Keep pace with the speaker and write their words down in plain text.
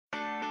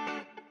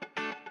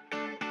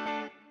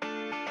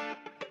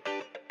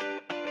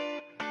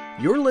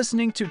You're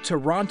listening to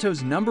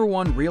Toronto's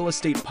 #1 real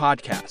estate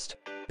podcast,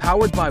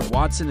 powered by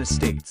Watson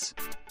Estates.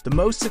 The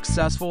most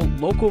successful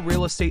local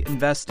real estate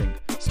investing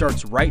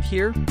starts right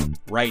here,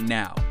 right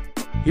now.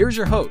 Here's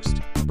your host,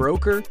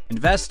 broker,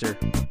 investor,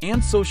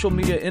 and social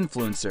media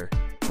influencer,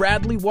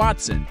 Bradley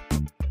Watson.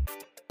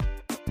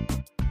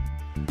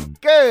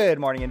 Good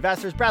morning,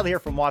 investors. Bradley here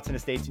from Watson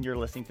Estates, and you're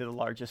listening to the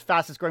largest,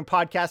 fastest growing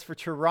podcast for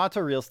Toronto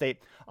real estate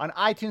on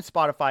iTunes,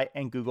 Spotify,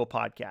 and Google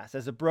Podcasts.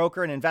 As a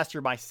broker and investor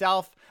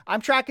myself,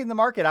 I'm tracking the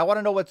market. I want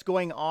to know what's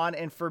going on.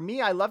 And for me,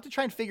 I love to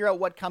try and figure out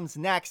what comes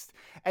next.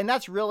 And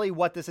that's really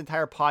what this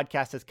entire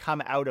podcast has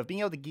come out of,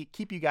 being able to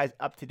keep you guys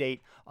up to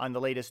date on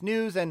the latest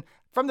news and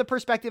from the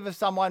perspective of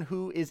someone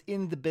who is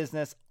in the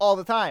business all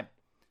the time.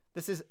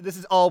 This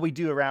is all we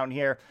do around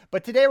here.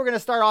 But today we're going to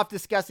start off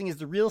discussing, is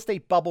the real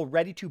estate bubble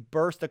ready to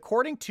burst?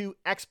 According to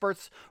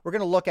experts, we're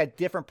going to look at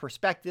different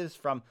perspectives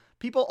from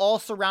people all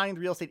surrounding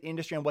the real estate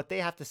industry and what they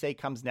have to say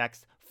comes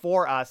next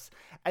for us.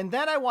 And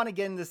then I want to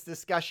get in this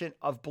discussion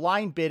of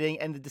blind bidding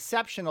and the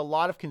deception a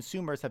lot of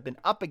consumers have been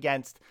up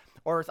against,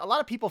 or a lot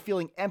of people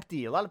feeling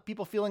empty, a lot of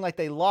people feeling like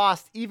they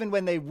lost even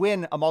when they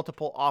win a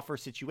multiple offer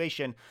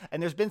situation.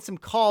 And there's been some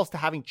calls to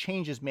having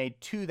changes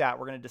made to that.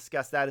 We're going to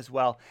discuss that as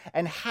well.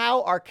 And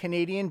how are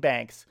Canadian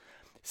banks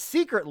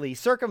secretly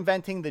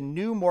circumventing the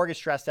new mortgage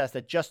stress test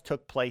that just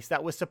took place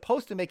that was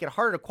supposed to make it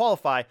harder to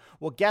qualify?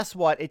 Well, guess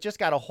what? It just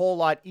got a whole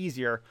lot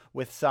easier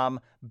with some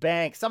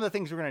banks. Some of the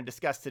things we're going to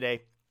discuss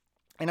today.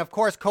 And of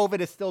course, COVID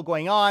is still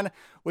going on,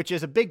 which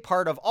is a big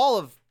part of all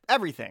of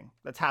everything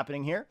that's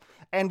happening here.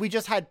 And we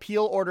just had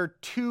Peel order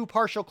 2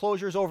 partial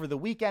closures over the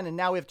weekend. And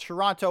now we have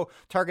Toronto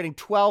targeting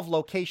 12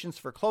 locations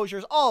for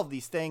closures. All of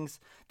these things.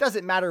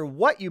 Doesn't matter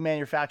what you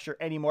manufacture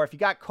anymore. If you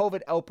got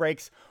COVID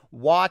outbreaks,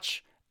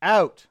 watch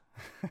out.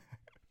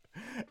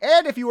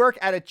 And if you work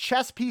at a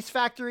chess piece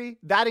factory,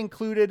 that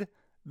included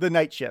the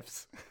night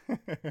shifts.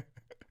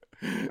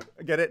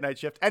 Get it? Night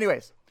shift.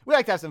 Anyways. We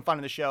like to have some fun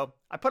in the show.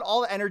 I put all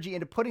the energy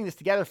into putting this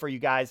together for you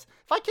guys.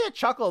 If I can't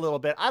chuckle a little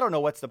bit, I don't know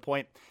what's the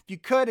point. If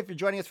you're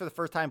joining us for the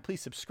first time, please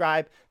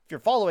subscribe. If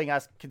you're following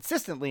us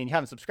consistently and you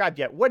haven't subscribed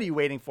yet, what are you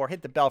waiting for?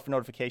 Hit the bell for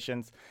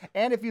notifications.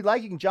 And if you'd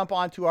like, you can jump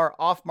onto our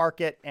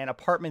off-market and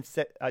apartment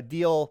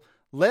deal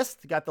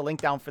list. Got the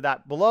link down for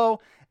that below.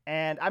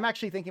 And I'm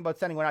actually thinking about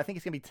sending one. I think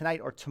it's going to be tonight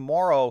or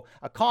tomorrow.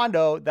 A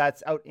condo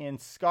that's out in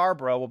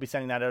Scarborough. We'll be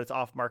sending that out. It's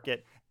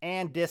off-market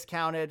and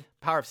discounted,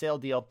 power of sale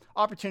deal.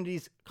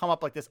 Opportunities come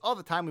up like this all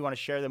the time. We want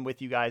to share them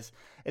with you guys.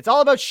 It's all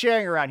about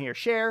sharing around here.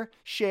 Share,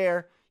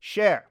 share,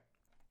 share.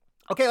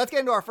 Okay, let's get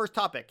into our first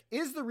topic.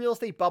 Is the real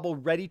estate bubble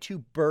ready to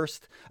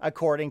burst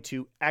according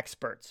to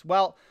experts?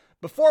 Well,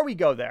 before we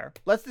go there,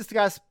 let's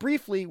discuss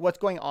briefly what's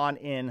going on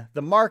in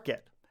the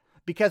market,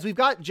 because we've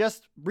got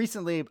just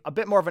recently a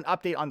bit more of an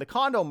update on the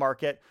condo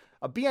market.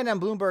 A BNN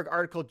Bloomberg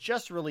article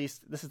just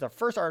released. This is the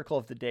first article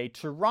of the day.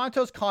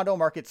 Toronto's condo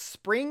market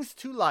springs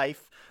to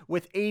life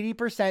with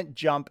 80%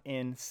 jump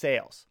in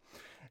sales.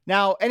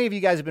 Now, any of you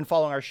guys who have been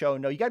following our show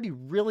know you got to be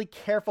really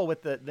careful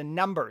with the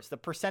numbers, the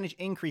percentage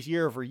increase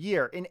year over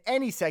year in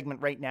any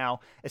segment right now,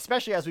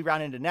 especially as we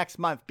round into next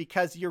month,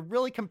 because you're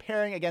really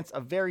comparing against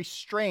a very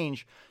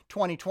strange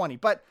 2020.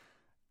 But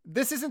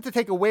this isn't to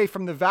take away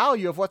from the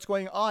value of what's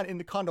going on in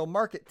the condo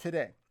market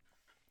today.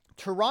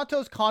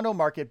 Toronto's condo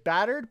market,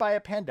 battered by a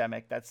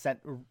pandemic that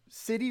sent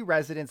city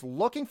residents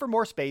looking for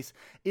more space,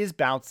 is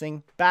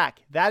bouncing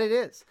back. That it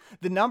is.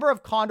 The number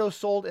of condos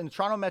sold in the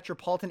Toronto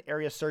metropolitan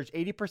area surged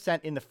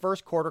 80% in the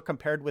first quarter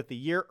compared with the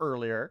year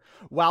earlier,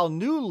 while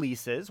new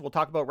leases, we'll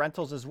talk about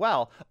rentals as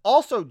well,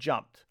 also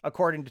jumped.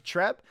 According to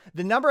TREB,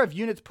 the number of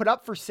units put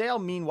up for sale,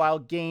 meanwhile,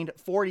 gained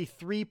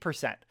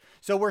 43%.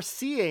 So we're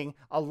seeing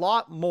a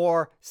lot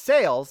more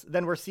sales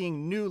than we're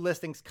seeing new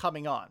listings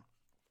coming on.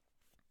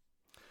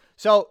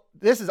 So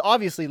this is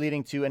obviously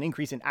leading to an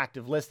increase in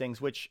active listings,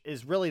 which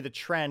is really the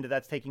trend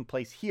that's taking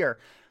place here.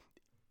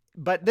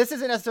 But this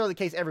isn't necessarily the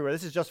case everywhere.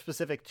 This is just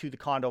specific to the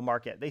condo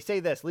market. They say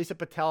this. Lisa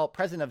Patel,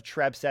 president of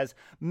TREB, says,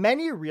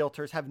 many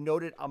realtors have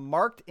noted a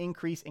marked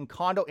increase in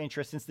condo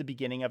interest since the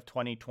beginning of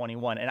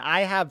 2021. And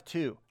I have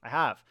too.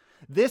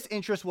 This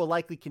interest will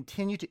likely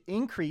continue to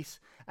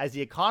increase as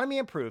the economy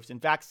improves and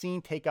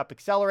vaccine take-up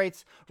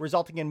accelerates,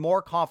 resulting in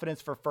more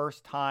confidence for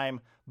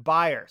first-time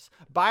buyers.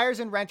 Buyers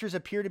and renters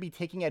appear to be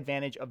taking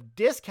advantage of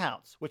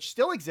discounts, which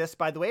still exist.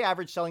 By the way,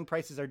 average selling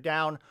prices are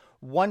down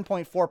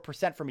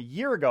 1.4% from a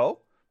year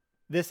ago.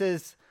 This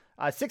is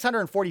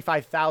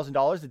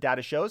 $645,000, the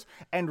data shows,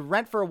 and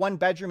rent for a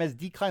one-bedroom has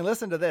declined,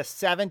 listen to this,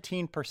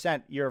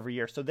 17% year over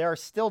year. So there are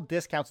still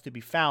discounts to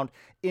be found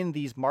in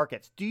these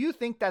markets. Do you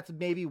think that's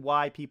maybe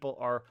why people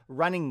are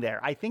running there?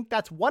 I think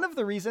that's one of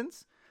the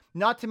reasons,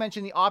 not to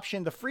mention the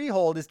option, the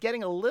freehold, is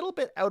getting a little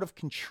bit out of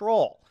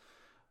control.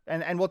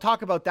 And we'll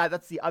talk about that.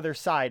 That's the other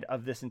side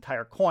of this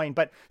entire coin.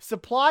 But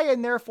supply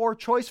and therefore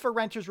choice for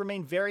renters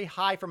remain very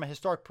high from a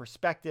historic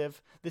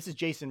perspective. This is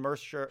Jason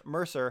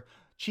Mercer,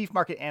 Chief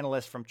Market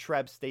Analyst from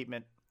TREB's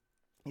statement.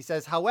 He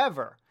says,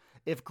 however,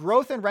 If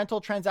growth in rental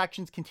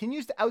transactions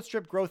continues to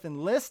outstrip growth in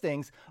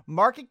listings,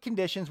 market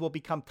conditions will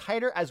become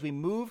tighter as we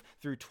move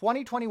through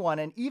 2021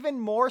 and even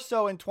more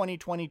so in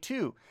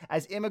 2022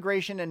 as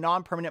immigration and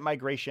non-permanent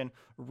migration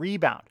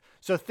rebound.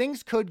 So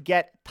things could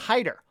get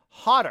tighter,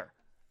 hotter,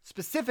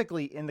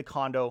 specifically in the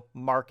condo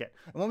market.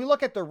 And when we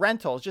look at the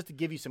rentals, just to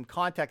give you some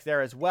context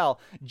there as well,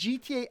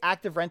 GTA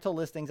active rental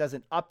listings as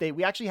an update,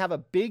 we actually have a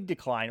big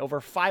decline, over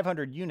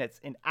 500 units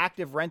in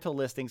active rental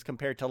listings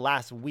compared to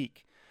last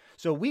week.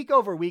 So week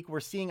over week, we're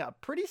seeing a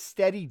pretty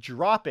steady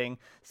dropping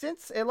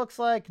since it looks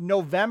like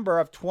November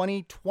of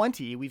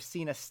 2020. We've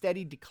seen a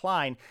steady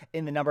decline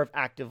in the number of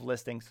active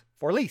listings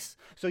for lease.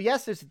 So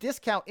yes, there's a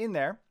discount in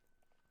there,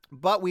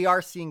 but we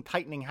are seeing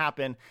tightening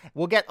happen.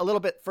 We'll get a little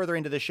bit further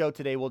into the show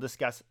today. We'll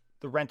discuss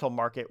the rental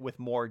market with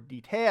more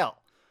detail.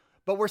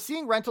 But we're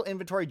seeing rental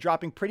inventory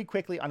dropping pretty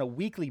quickly on a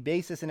weekly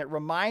basis, and it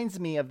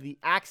reminds me of the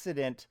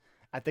accident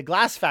at the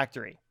glass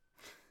factory.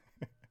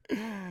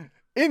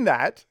 In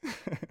that,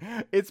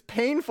 it's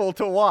painful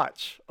to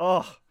watch.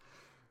 Oh,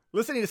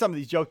 listening to some of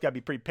these jokes gotta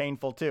be pretty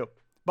painful too.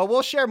 But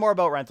we'll share more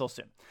about rentals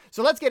soon.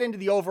 So let's get into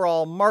the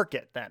overall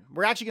market then.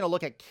 We're actually gonna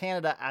look at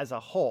Canada as a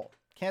whole.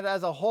 Canada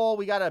as a whole,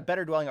 we got a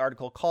Better Dwelling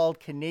article called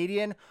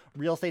Canadian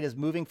Real Estate is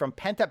Moving from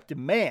Pent-Up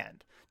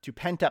Demand to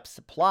Pent-Up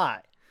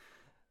Supply.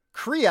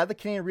 CREA, the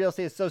Canadian Real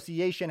Estate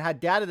Association, had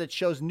data that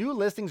shows new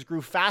listings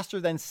grew faster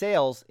than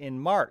sales in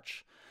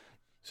March.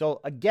 So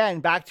again,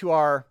 back to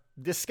our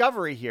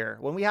discovery here.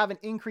 When we have an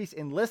increase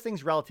in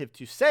listings relative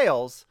to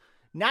sales,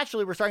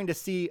 naturally we're starting to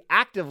see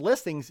active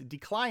listings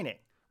declining,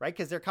 right?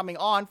 Because they're coming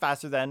on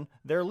faster than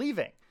they're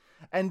leaving.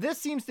 And this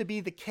seems to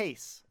be the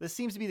case. This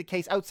seems to be the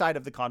case outside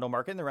of the condo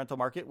market and the rental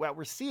market, what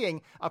we're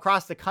seeing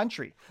across the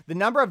country. The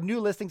number of new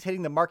listings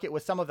hitting the market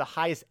was some of the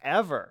highest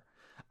ever.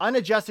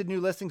 Unadjusted new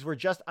listings were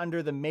just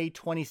under the May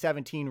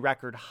 2017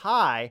 record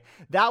high.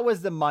 That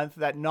was the month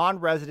that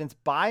non-residents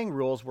buying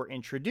rules were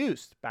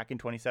introduced back in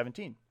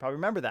 2017. Probably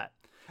remember that.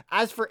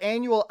 As for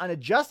annual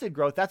unadjusted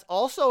growth, that's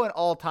also an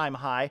all-time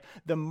high.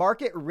 The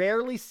market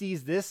rarely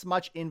sees this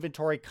much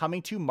inventory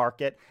coming to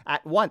market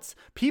at once.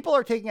 People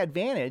are taking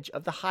advantage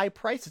of the high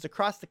prices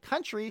across the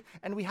country,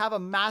 and we have a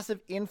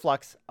massive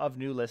influx of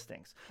new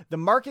listings. The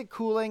market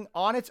cooling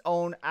on its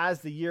own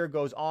as the year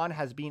goes on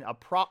has been a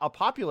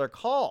popular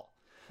call.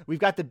 We've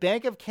got the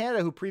Bank of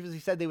Canada, who previously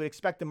said they would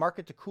expect the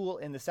market to cool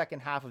in the second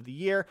half of the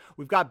year.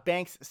 We've got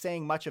banks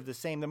saying much of the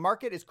same. The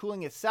market is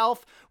cooling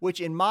itself, which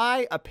in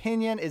my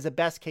opinion is a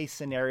best case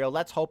scenario.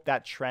 Let's hope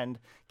that trend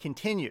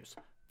continues.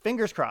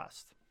 Fingers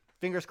crossed.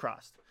 Fingers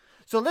crossed.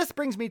 So this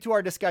brings me to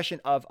our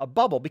discussion of a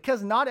bubble,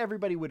 because not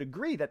everybody would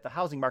agree that the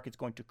housing market's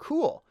going to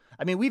cool.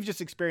 I mean, we've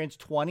just experienced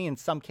 20, in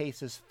some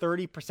cases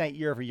 30%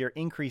 year over year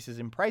increases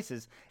in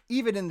prices,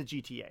 even in the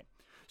GTA.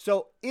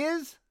 So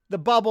is the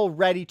bubble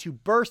ready to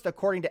burst?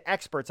 According to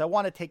experts, I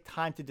want to take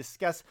time to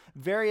discuss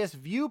various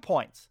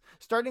viewpoints,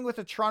 starting with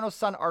a Toronto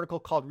Sun article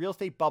called Real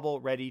Estate Bubble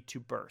Ready to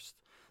Burst.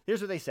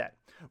 Here's what they said.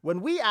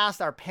 When we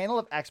asked our panel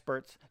of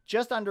experts,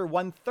 just under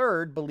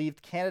 1/3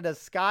 believed Canada's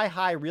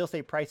sky-high real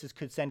estate prices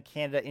could send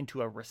Canada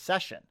into a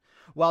recession,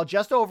 while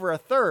just over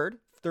 1/3,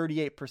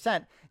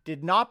 38%,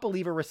 did not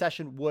believe a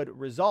recession would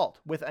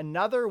result, with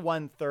another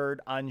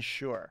 1/3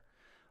 unsure.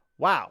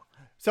 Wow.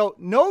 So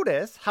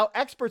notice how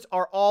experts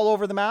are all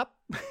over the map.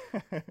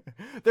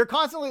 They're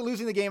constantly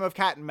losing the game of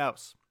cat and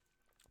mouse.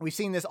 We've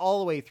seen this all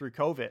the way through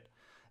COVID.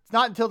 It's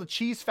not until the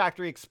cheese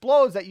factory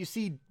explodes that you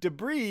see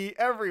debris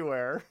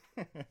everywhere.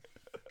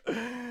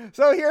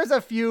 So here's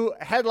a few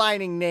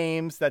headlining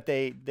names that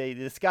they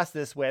discuss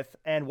this with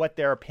and what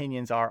their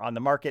opinions are on the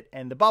market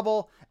and the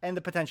bubble and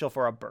the potential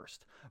for a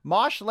burst.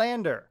 Mosh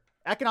Lander,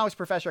 economics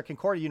professor at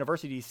Concordia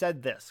University,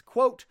 said this,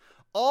 quote,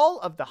 all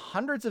of the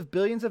hundreds of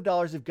billions of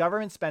dollars of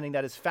government spending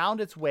that has found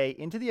its way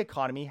into the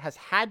economy has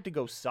had to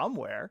go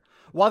somewhere.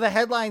 While the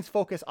headlines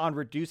focus on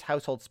reduced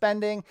household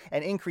spending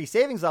and increased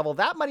savings level,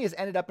 that money has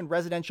ended up in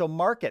residential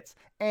markets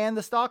and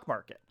the stock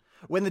market.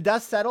 When the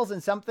dust settles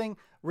and something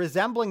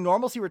resembling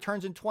normalcy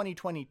returns in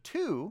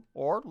 2022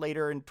 or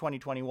later in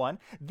 2021,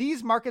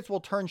 these markets will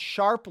turn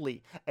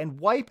sharply and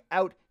wipe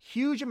out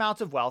huge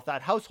amounts of wealth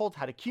that households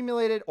had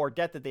accumulated or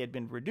debt that they had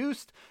been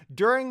reduced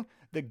during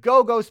the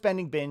go-go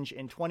spending binge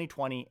in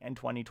 2020 and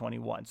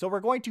 2021. So we're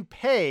going to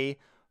pay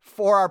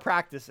for our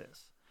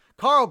practices.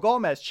 Carl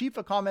Gomez, chief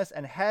economist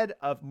and head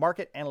of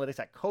market analytics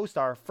at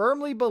CoStar,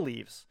 firmly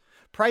believes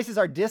prices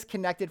are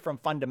disconnected from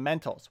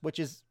fundamentals, which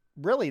is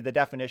really the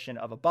definition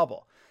of a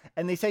bubble.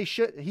 And they say,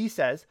 he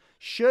says,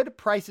 should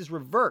prices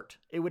revert,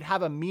 it would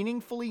have a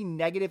meaningfully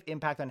negative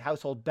impact on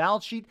household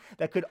balance sheet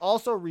that could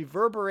also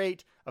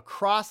reverberate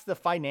across the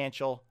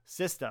financial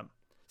system.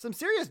 Some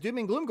serious doom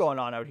and gloom going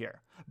on out here.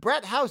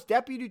 Brett House,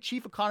 deputy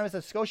chief economist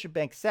at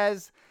Scotiabank,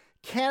 says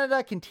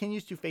Canada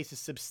continues to face a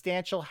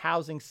substantial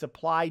housing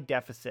supply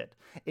deficit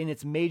in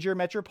its major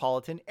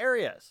metropolitan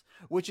areas,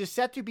 which is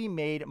set to be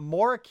made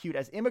more acute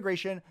as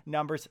immigration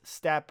numbers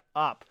step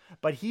up.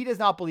 But he does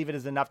not believe it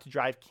is enough to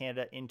drive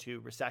Canada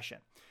into recession.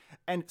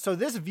 And so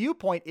this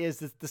viewpoint is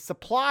that the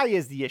supply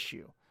is the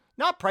issue,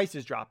 not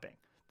prices dropping.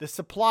 The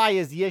supply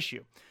is the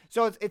issue.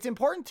 So it's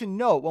important to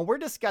note when we're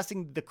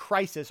discussing the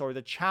crisis or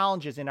the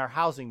challenges in our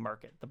housing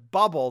market, the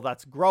bubble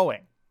that's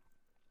growing,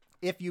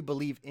 if you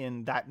believe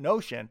in that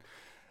notion,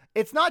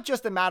 it's not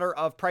just a matter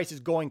of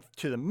prices going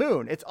to the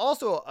moon. It's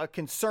also a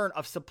concern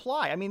of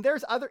supply. I mean,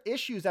 there's other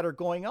issues that are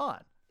going on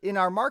in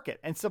our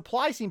market, and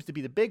supply seems to be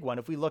the big one.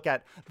 If we look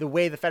at the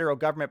way the federal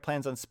government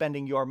plans on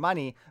spending your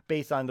money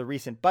based on the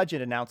recent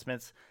budget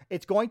announcements,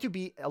 it's going to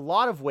be a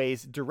lot of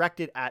ways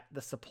directed at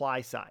the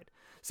supply side.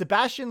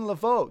 Sebastian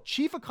Laveau,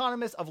 chief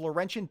economist of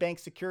Laurentian Bank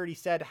Security,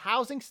 said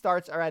housing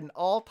starts are at an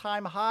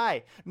all-time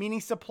high,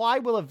 meaning supply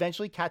will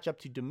eventually catch up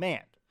to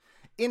demand.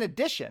 In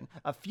addition,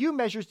 a few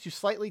measures to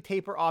slightly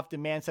taper off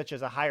demand, such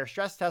as a higher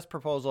stress test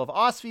proposal of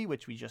OSFI,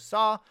 which we just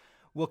saw,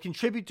 will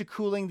contribute to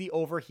cooling the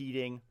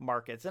overheating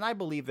markets. And I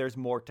believe there's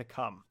more to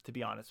come, to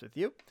be honest with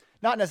you.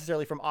 Not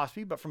necessarily from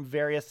OSFI, but from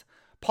various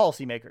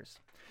policymakers.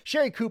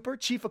 Sherry Cooper,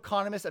 chief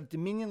economist of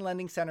Dominion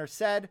Lending Center,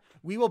 said,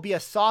 "We will be a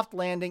soft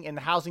landing in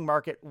the housing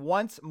market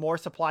once more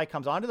supply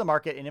comes onto the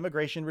market and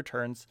immigration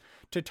returns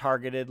to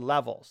targeted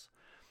levels."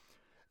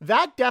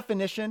 That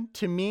definition,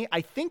 to me,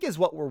 I think is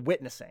what we're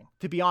witnessing,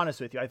 to be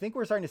honest with you. I think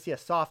we're starting to see a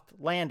soft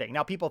landing.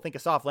 Now, people think a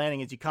soft landing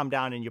is you come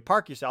down and you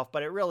park yourself,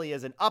 but it really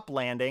is an up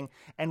landing,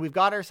 and we've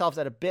got ourselves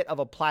at a bit of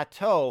a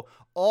plateau,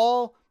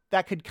 all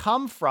that could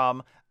come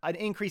from an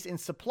increase in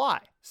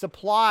supply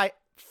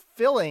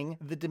filling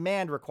the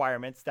demand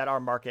requirements that our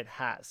market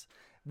has.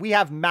 We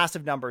have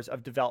massive numbers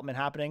of development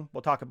happening.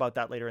 We'll talk about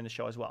that later in the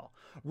show as well.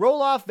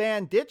 Roelof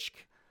van Ditch,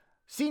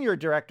 Senior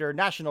Director,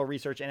 National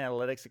Research and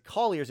Analytics at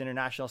Colliers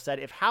International, said,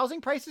 "If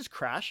housing prices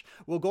crash,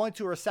 we'll go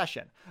into a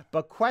recession,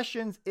 but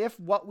questions if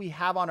what we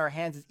have on our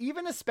hands is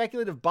even a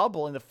speculative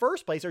bubble in the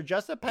first place or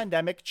just a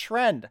pandemic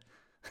trend."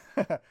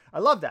 I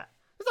love that.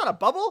 It's not a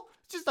bubble.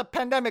 It's just a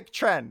pandemic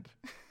trend.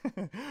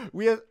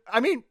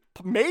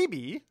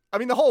 Maybe.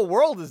 The whole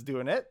world is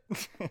doing it.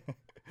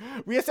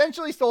 We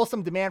essentially stole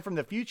some demand from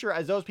the future,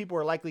 as those people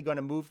are likely going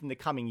to move in the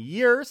coming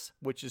years,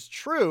 which is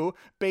true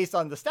based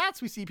on the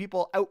stats. We see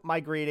people out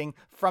migrating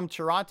from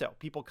Toronto,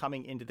 people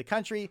coming into the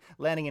country,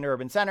 landing in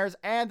urban centers,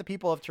 and the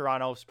people of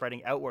Toronto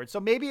spreading outwards. So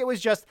maybe it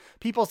was just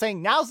people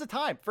saying, now's the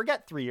time.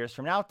 Forget 3 years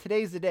from now.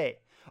 Today's the day.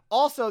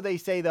 Also, they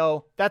say,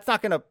 though, that's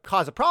not going to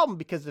cause a problem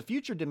because the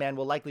future demand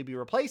will likely be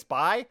replaced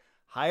by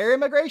higher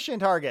immigration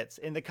targets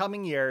in the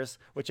coming years,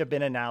 which have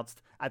been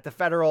announced at the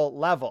federal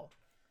level.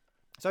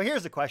 So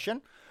here's the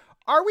question.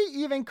 Are we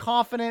even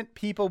confident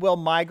people will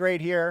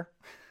migrate here?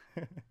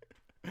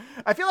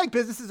 I feel like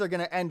businesses are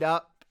going to end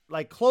up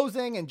like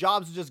closing and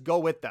jobs will just go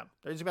with them.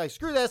 They're just going to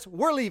be like, screw this,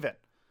 we're leaving.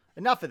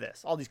 Enough of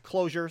this. All these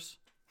closures.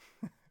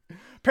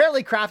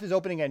 Apparently, Kraft is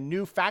opening a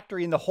new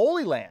factory in the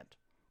Holy Land.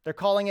 They're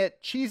calling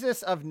it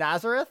Jesus of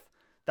Nazareth.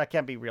 That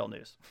can't be real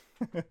news.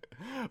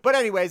 But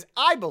anyways,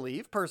 I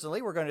believe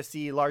personally we're going to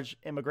see large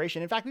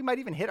immigration. In fact, we might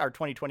even hit our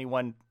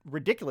 2021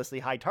 ridiculously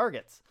high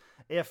targets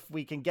if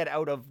we can get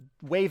out of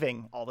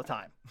waving all the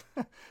time.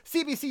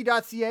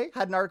 CBC.ca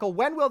had an article,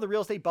 "When will the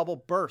real estate bubble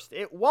burst?"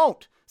 It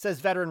won't,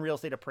 says veteran real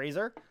estate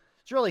appraiser.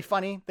 It's really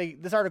funny.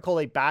 This article,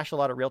 they bash a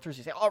lot of realtors.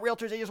 They say, oh,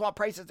 realtors, they just want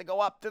prices to go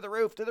up to the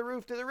roof, to the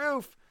roof, to the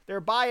roof. They're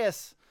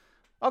biased.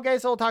 Okay,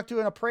 so we'll talk to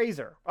an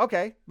appraiser.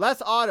 Okay,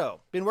 Les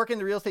Otto, been working in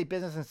the real estate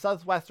business in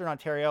southwestern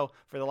Ontario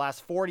for the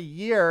last 40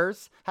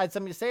 years, had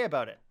something to say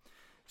about it.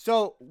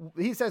 So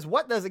he says,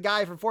 what does a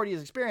guy from 40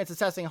 years experience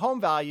assessing home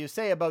values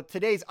say about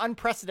today's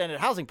unprecedented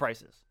housing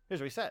prices?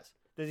 Here's what he says.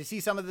 Does he see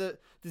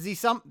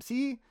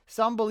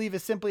some believe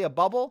it's simply a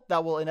bubble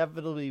that will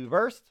inevitably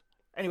burst?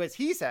 Anyways,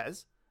 he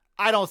says,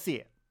 I don't see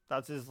it.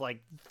 That's his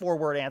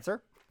 4-word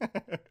answer.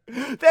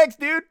 Thanks,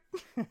 dude.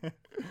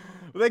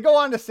 They go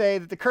on to say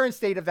that the current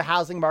state of the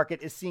housing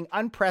market is seeing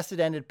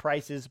unprecedented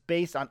prices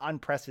based on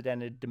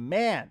unprecedented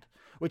demand,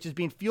 which is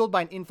being fueled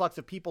by an influx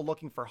of people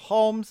looking for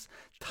homes,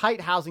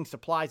 tight housing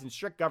supplies, and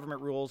strict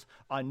government rules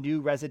on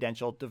new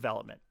residential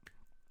development.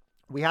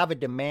 We have a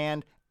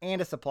demand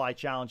and a supply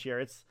challenge here.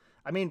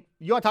 You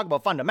want to talk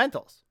about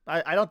fundamentals.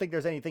 I don't think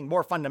there's anything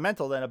more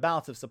fundamental than a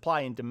balance of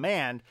supply and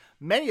demand,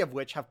 many of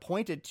which have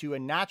pointed to a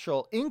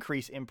natural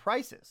increase in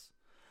prices.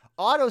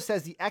 Otto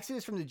says the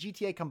exodus from the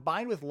GTA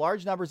combined with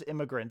large numbers of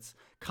immigrants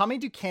coming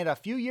to Canada a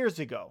few years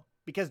ago,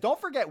 because don't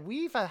forget,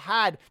 we've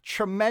had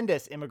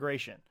tremendous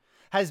immigration,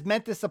 has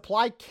meant the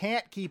supply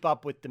can't keep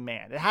up with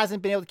demand. It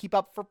hasn't been able to keep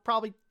up for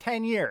probably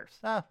 10 years.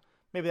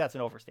 Maybe that's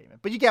an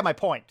overstatement, but you get my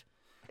point.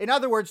 In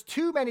other words,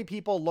 too many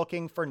people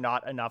looking for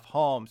not enough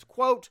homes.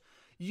 Quote,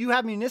 you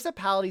have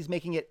municipalities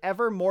making it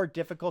ever more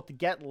difficult to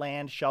get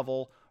land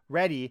shovel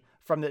ready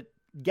for the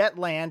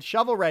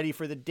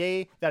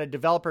day that a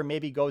developer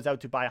maybe goes out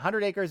to buy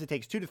 100 acres. It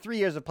takes 2 to 3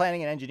 years of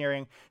planning and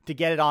engineering to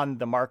get it on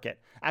the market.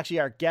 Actually,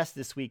 our guest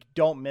this week,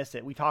 don't miss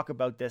it. We talk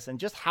about this and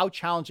just how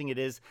challenging it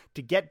is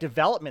to get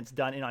developments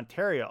done in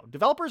Ontario.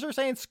 Developers are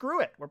saying,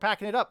 screw it. We're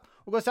packing it up.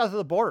 We'll go south of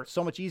the border.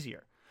 So much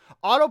easier.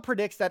 Otto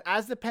predicts that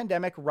as the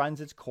pandemic runs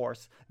its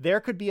course,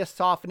 there could be a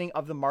softening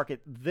of the market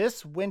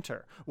this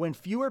winter when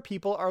fewer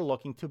people are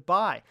looking to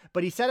buy.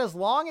 But he said as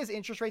long as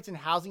interest rates and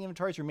housing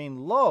inventories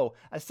remain low,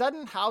 a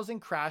sudden housing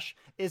crash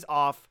is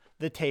off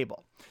the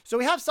table. So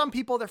we have some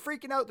people, they're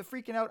freaking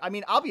out. I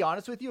mean, I'll be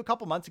honest with you, a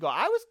couple months ago,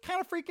 I was kind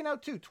of freaking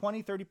out too,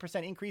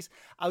 20-30% increase.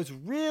 I was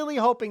really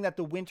hoping that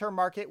the winter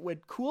market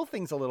would cool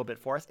things a little bit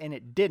for us, and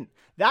it didn't.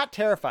 That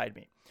terrified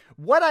me.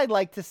 What I'd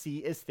like to see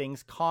is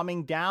things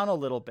calming down a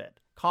little bit,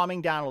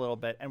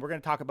 and we're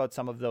going to talk about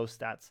some of those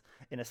stats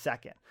in a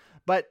second.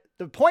 But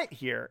the point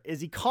here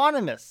is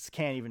economists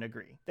can't even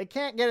agree. They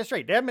can't get it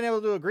straight. They haven't been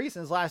able to agree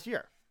since last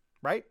year,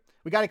 right?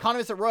 We got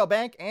economists at Royal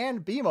Bank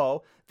and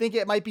BMO think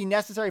it might be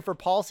necessary for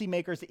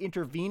policymakers to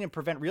intervene and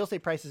prevent real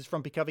estate prices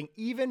from becoming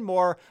even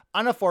more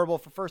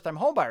unaffordable for first-time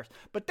homebuyers.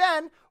 But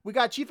then we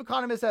got chief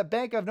economists at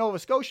Bank of Nova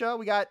Scotia,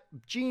 we got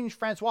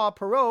Jean-Francois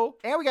Perrault,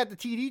 and we got the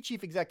TD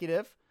chief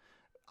executive,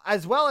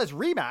 as well as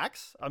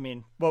RE/MAX. I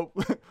mean, well,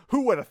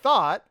 who would have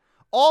thought?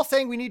 All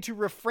saying we need to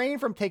refrain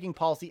from taking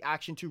policy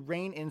action to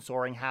rein in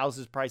soaring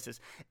houses prices.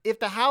 If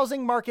the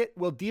housing market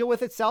will deal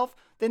with itself,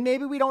 then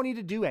maybe we don't need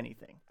to do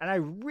anything. And I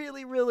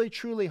really, really,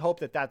 truly hope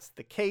that that's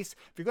the case.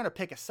 If you're going to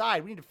pick a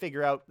side, we need to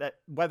figure out that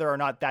whether or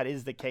not that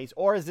is the case,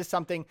 or is this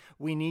something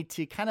we need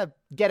to kind of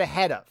get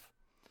ahead of?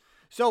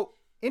 So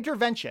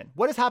intervention,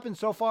 what has happened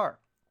so far?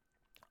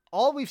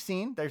 All we've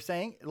seen, they're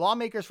saying,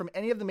 lawmakers from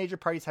any of the major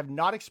parties have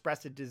not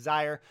expressed a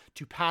desire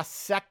to pass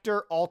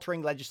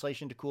sector-altering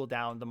legislation to cool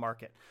down the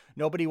market.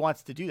 Nobody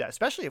wants to do that,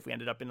 especially if we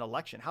ended up in an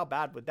election. How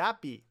bad would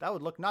that be? That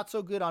would look not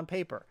so good on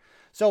paper.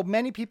 So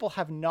many people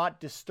have not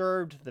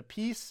disturbed the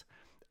peace.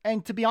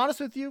 And to be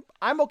honest with you,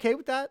 I'm okay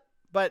with that.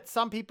 But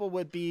some people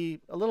would be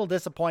a little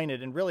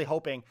disappointed and really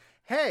hoping,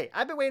 hey,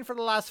 I've been waiting for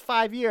the last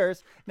 5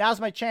 years. Now's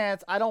my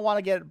chance. I don't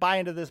want to buy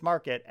into this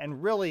market.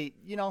 And really,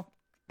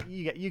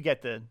 you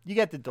get the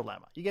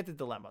dilemma.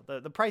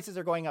 The prices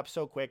are going up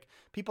so quick.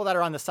 People that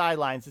are on the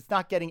sidelines, it's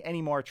not getting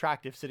any more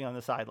attractive sitting on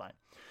the sideline.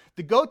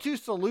 The go-to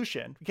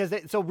solution,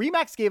 so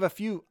RE/MAX gave a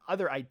few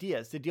other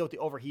ideas to deal with the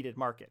overheated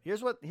market.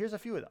 Here's a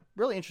few of them.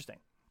 Really interesting.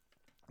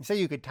 You say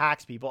you could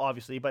tax people,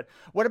 obviously, but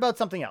what about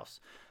something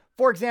else?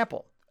 For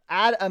example,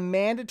 add a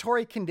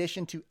mandatory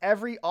condition to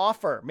every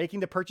offer, making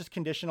the purchase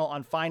conditional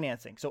on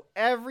financing. So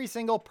every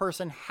single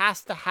person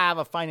has to have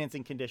a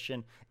financing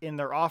condition in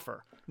their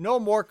offer. No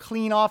more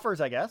clean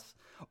offers, I guess.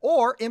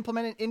 Or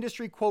implement an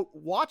industry, quote,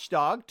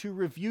 watchdog to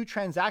review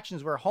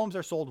transactions where homes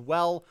are sold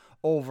well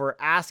over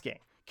asking.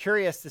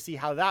 Curious to see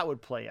how that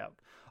would play out.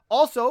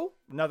 Also,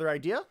 another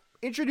idea,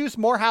 introduce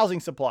more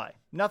housing supply.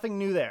 Nothing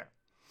new there.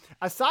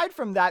 Aside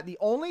from that, the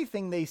only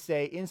thing they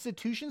say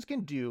institutions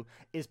can do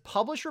is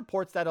publish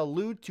reports that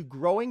allude to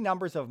growing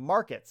numbers of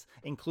markets,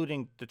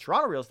 including the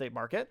Toronto real estate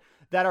market,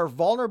 that are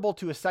vulnerable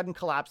to a sudden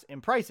collapse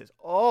in prices.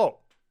 Oh,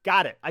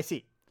 got it. I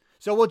see.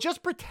 So we'll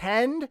just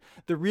pretend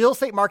the real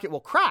estate market will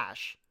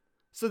crash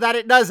so that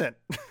it doesn't.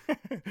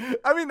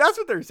 I mean, that's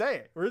what they're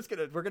saying. We're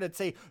going to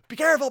say, be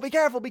careful, be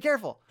careful, be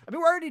careful. I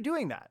mean, we're already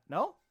doing that.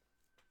 No?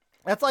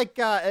 That's like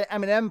an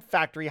M&M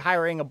factory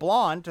hiring a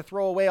blonde to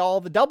throw away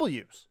all the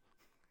W's.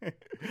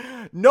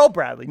 No,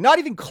 Bradley, not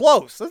even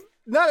close. That's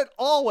not at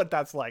all what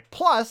that's like.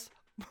 Plus,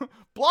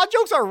 blonde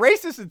jokes are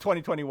racist in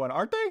 2021,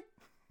 aren't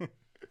they?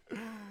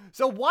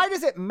 So why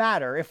does it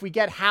matter if we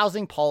get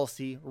housing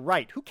policy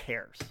right? Who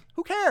cares?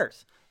 Who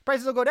cares?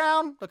 Prices will go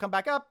down, they'll come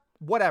back up,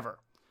 whatever.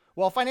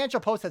 Well, Financial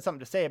Post had something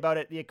to say about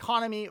it, the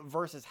economy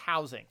versus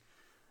housing.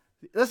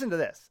 Listen to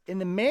this. In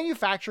the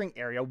manufacturing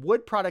area,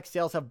 wood product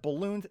sales have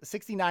ballooned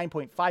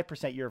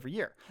 69.5% year over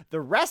year.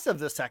 The rest of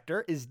the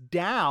sector is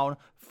down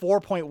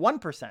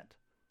 4.1%.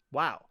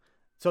 Wow.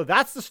 So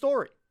that's the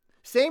story.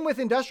 Same with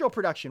industrial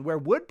production, where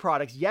wood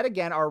products yet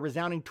again are a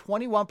resounding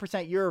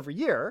 21% year over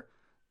year.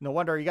 No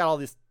wonder you got all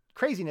this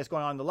craziness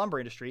going on in the lumber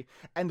industry.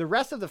 And the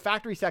rest of the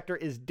factory sector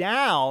is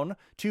down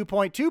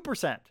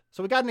 2.2%.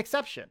 So we got an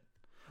exception.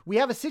 We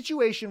have a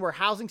situation where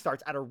housing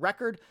starts at a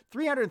record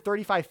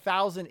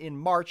 335,000 in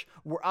March.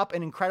 We're up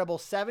an incredible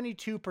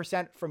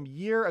 72% from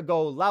year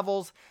ago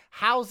levels.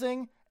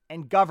 Housing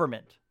and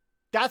government.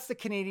 That's the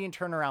Canadian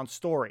turnaround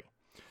story.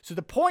 So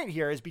the point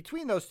here is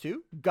between those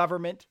two,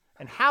 government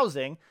and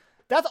housing,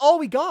 that's all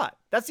we got.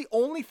 That's the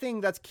only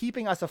thing that's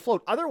keeping us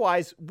afloat.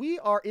 Otherwise, we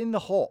are in the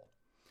hole.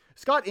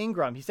 Scott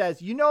Ingram, he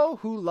says, you know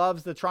who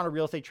loves the Toronto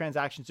real estate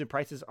transactions and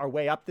prices are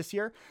way up this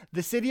year?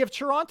 The city of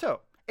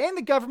Toronto. And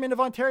the government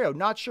of Ontario.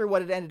 Not sure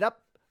what it ended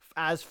up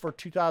as for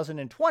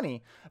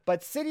 2020,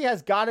 but city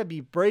has got to be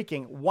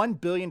breaking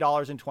 $1 billion in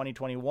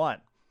 2021,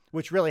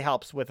 which really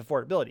helps with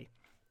affordability.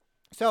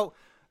 So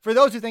for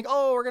those who think,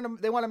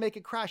 they want to make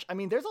it crash. I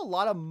mean, there's a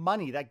lot of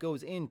money that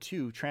goes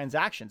into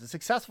transactions. A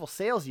successful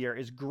sales year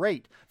is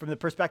great from the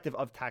perspective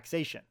of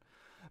taxation.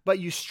 But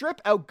you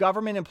strip out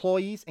government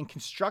employees and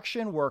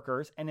construction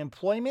workers, and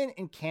employment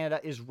in Canada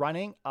is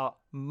running a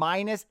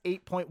minus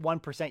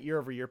 8.1% year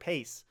over year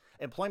pace.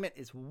 Employment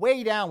is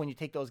way down when you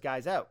take those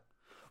guys out.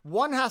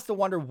 One has to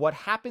wonder what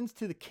happens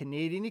to the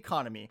Canadian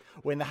economy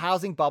when the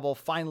housing bubble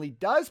finally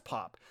does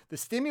pop, the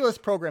stimulus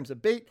programs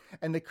abate,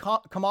 and the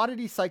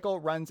commodity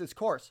cycle runs its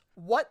course.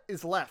 What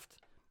is left?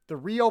 The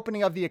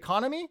reopening of the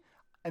economy?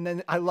 And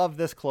then I love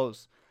this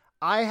close.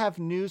 I have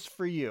news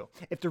for you.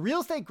 If the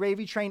real estate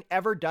gravy train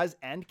ever does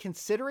end,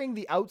 considering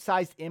the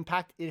outsized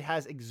impact it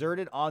has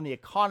exerted on the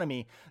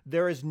economy,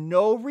 there is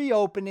no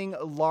reopening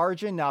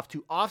large enough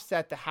to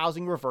offset the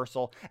housing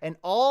reversal and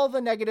all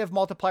the negative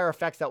multiplier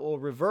effects that will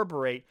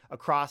reverberate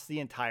across the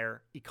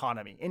entire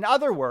economy. In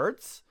other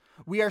words,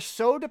 we are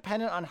so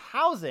dependent on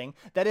housing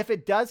that if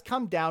it does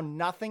come down,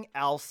 nothing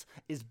else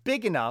is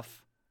big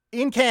enough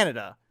in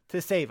Canada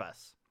to save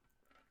us.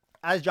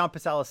 As John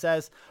Pasala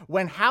says,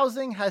 when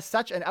housing has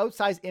such an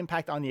outsized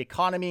impact on the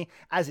economy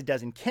as it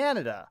does in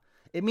Canada,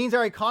 it means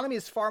our economy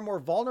is far more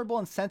vulnerable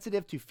and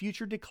sensitive to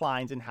future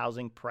declines in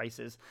housing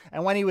prices.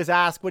 And when he was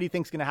asked what he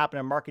thinks is going to happen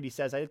in the market, he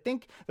says, I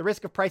think the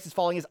risk of prices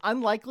falling is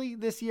unlikely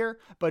this year,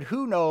 but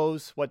who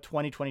knows what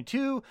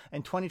 2022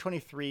 and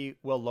 2023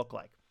 will look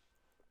like.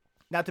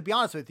 Now, to be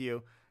honest with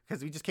you,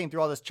 because we just came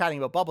through all this chatting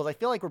about bubbles, I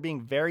feel like we're being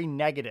very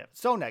negative,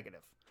 so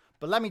negative.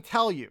 But let me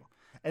tell you,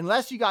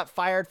 unless you got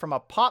fired from a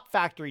pop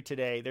factory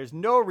today, there's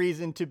no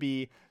reason to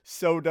be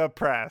so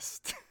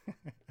depressed.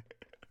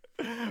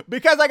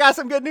 Because I got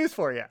some good news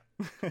for you.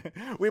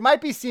 We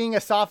might be seeing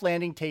a soft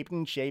landing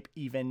taking shape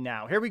even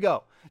now. Here we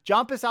go.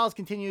 John Pasala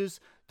continues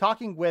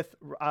talking with,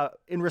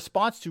 in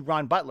response to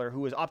Ron Butler,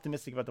 who is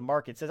optimistic about the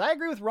market, says, I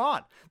agree with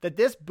Ron that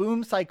this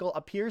boom cycle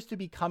appears to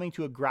be coming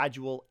to a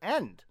gradual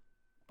end.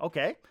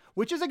 Okay,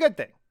 which is a good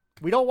thing.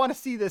 We don't want to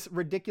see this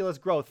ridiculous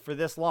growth for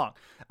this long.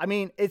 I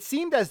mean, it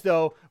seemed as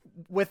though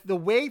with the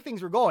way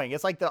things were going,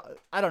 it's like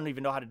I don't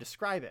even know how to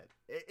describe it.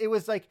 It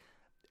was like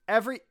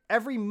every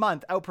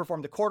month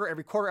outperformed the quarter,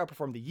 every quarter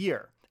outperformed the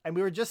year. And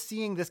we were just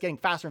seeing this getting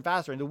faster and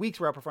faster. And the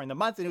weeks were outperforming the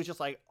months. And it was just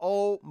like,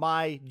 oh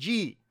my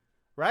G,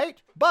 right?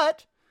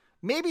 But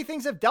maybe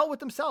things have dealt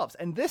with themselves.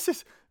 And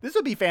this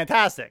would be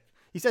fantastic.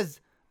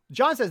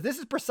 John says, this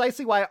is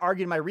precisely why I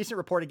argued in my recent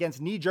report against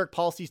knee-jerk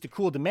policies to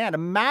cool demand.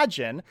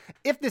 Imagine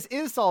if this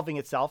is solving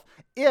itself,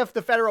 if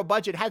the federal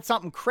budget had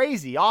something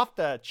crazy off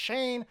the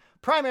chain,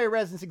 primary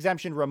residence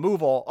exemption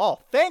removal. Oh,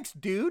 thanks,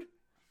 dude.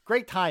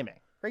 Great timing.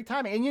 Great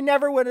timing. And you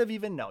never would have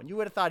even known. You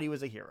would have thought he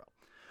was a hero.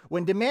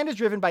 When demand is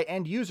driven by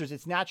end users,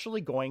 it's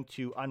naturally going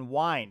to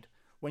unwind.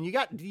 When you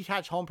got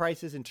detached home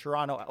prices in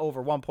Toronto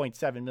over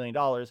 $1.7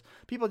 million,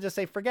 people just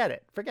say, forget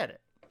it. Forget it.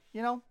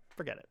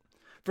 Forget it.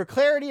 For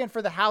clarity and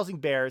for the housing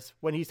bears,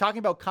 when he's talking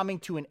about coming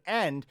to an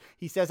end,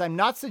 he says, I'm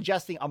not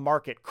suggesting a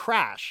market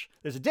crash.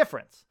 There's a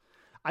difference.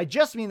 I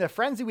just mean the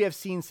frenzy we have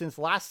seen since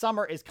last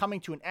summer is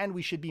coming to an end.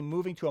 We should be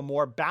moving to a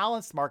more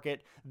balanced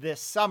market this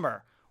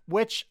summer,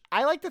 which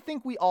I like to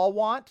think we all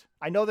want.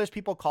 I know there's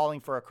people calling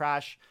for a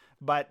crash,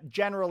 but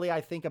generally I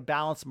think a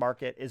balanced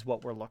market is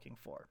what we're looking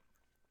for.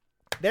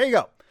 There you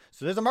go.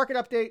 So there's a market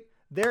update.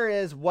 There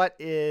is what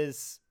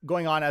is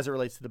going on as it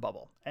relates to the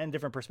bubble and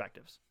different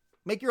perspectives.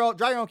 Draw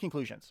your own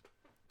conclusions.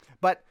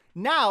 But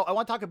now I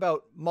want to talk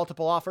about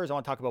multiple offers. I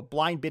want to talk about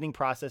blind bidding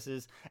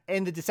processes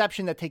and the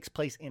deception that takes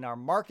place in our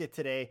market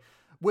today,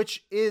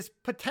 which is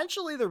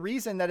potentially the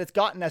reason that it's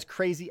gotten as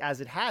crazy as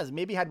it has.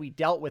 Maybe had we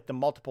dealt with the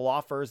multiple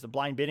offers, the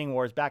blind bidding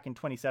wars back in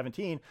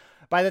 2017,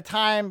 by the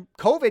time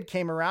COVID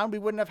came around, we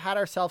wouldn't have had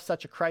ourselves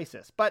such a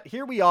crisis. But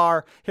here we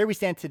are, here we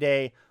stand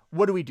today.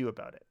 What do we do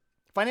about it?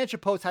 Financial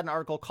Post had an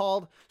article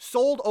called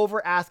Sold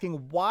Over,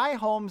 asking why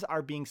homes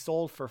are being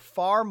sold for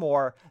far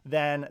more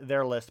than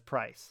their list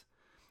price.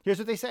 Here's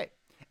what they say.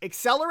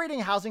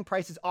 Accelerating housing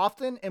prices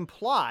often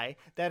imply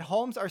that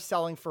homes are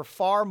selling for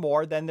far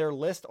more than their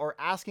list or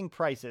asking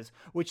prices,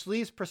 which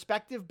leaves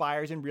prospective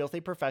buyers and real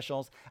estate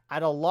professionals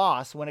at a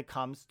loss when it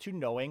comes to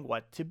knowing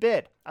what to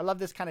bid. I love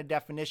this kind of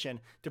definition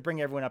to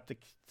bring everyone up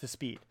to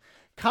speed.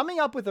 Coming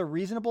up with a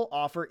reasonable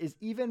offer is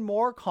even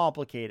more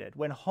complicated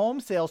when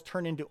home sales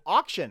turn into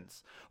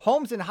auctions.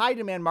 Homes in high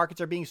demand markets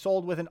are being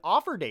sold with an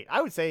offer date.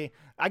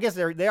 I guess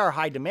they are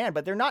high demand,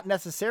 but they're not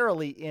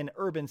necessarily in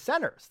urban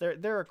centers.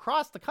 They're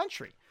across the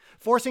country,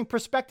 forcing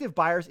prospective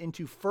buyers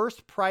into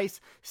first price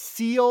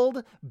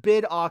sealed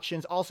bid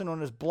auctions, also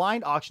known as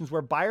blind auctions,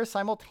 where buyers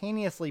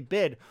simultaneously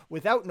bid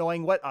without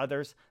knowing what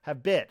others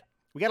have bid.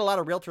 We got a lot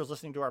of realtors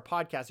listening to our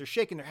podcast. They're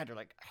shaking their head. They're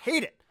like, I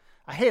hate it.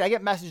 I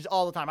get messages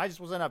all the time. I just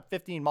was in a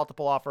 15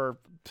 multiple offer.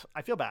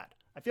 I feel bad.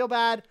 I feel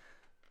bad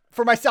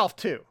for myself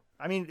too.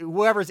 I mean,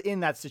 whoever's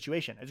in that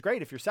situation, it's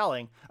great if you're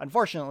selling.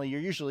 Unfortunately,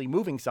 you're usually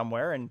moving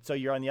somewhere. And so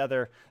you're on the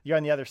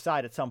other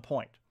side at some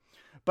point.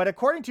 But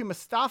according to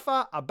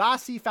Mustafa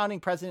Abbasi, founding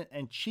president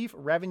and chief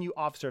revenue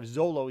officer of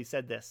Zolo, he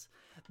said this: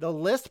 the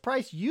list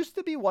price used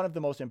to be one of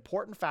the most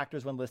important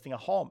factors when listing a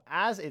home,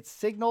 as it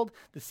signaled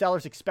the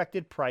seller's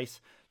expected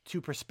price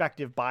to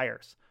prospective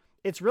buyers.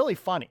 It's really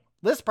funny.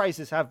 List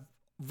prices have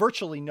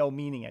virtually no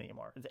meaning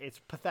anymore. It's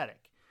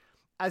pathetic.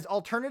 As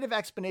alternative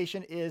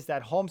explanation is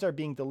that homes are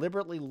being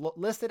deliberately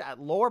listed at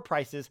lower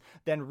prices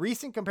than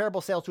recent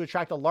comparable sales to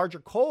attract a larger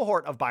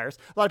cohort of buyers.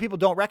 A lot of people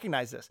don't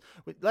recognize this.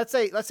 Let's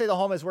say the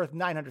home is worth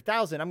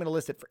 $900,000. I'm going to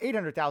list it for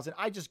 $800,000.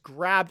 I just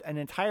grabbed an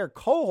entire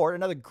cohort,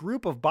 another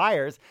group of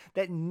buyers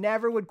that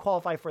never would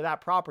qualify for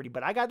that property,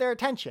 but I got their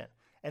attention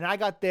and I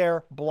got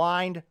their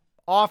blind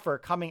offer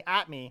coming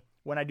at me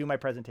when I do my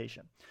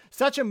presentation.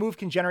 Such a move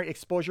can generate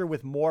exposure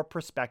with more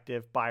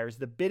prospective buyers.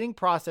 The bidding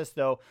process,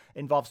 though,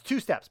 involves 2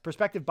 steps.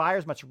 Prospective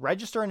buyers must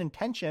register an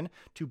intention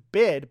to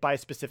bid by a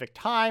specific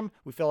time.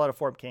 We fill out a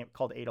form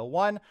called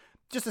 801,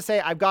 just to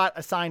say, I've got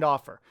a signed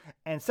offer.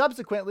 And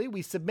subsequently,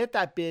 we submit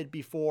that bid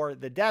before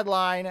the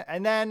deadline,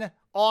 and then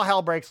all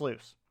hell breaks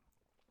loose.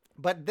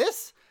 But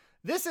this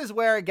is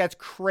where it gets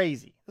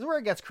crazy. This is where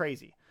it gets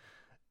crazy.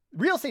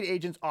 Real estate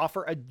agents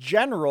offer a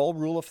general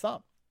rule of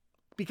thumb.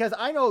 Because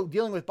I know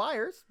dealing with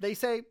buyers, they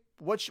say,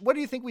 what do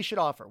you think we should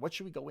offer? What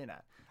should we go in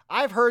at?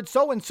 I've heard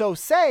so-and-so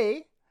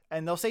say,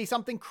 and they'll say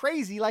something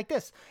crazy like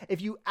this.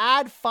 If you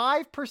add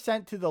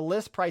 5% to the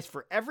list price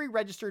for every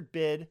registered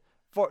bid,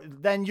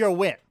 then you'll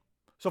win.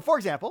 So for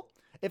example,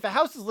 if a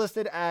house is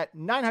listed at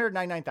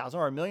 $999,000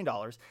 or $1 million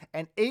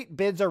and 8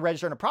 bids are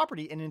registered on a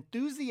property, an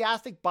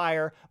enthusiastic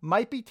buyer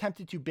might be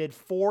tempted to bid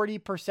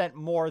 40%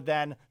 more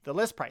than the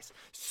list price.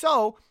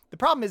 So the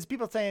problem is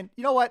people saying,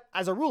 you know what,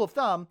 as a rule of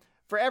thumb,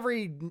 for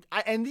every,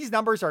 and these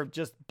numbers are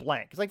just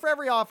blank. It's like for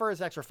every offer is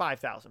an extra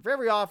 5,000. For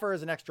every offer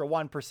is an extra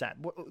 1%,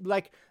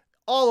 like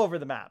all over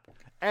the map.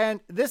 And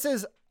this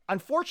is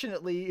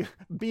unfortunately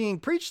being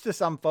preached to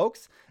some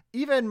folks,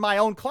 even my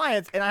own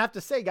clients. And I have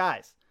to say,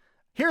 guys,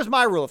 here's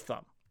my rule of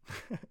thumb.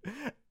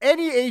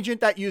 Any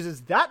agent that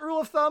uses that rule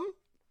of thumb,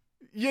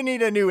 you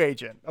need a new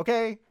agent.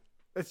 Okay.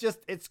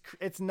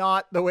 It's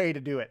not the way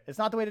to do it. It's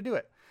not the way to do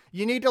it.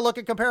 You need to look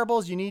at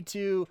comparables. You need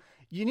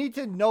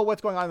to know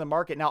what's going on in the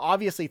market. Now,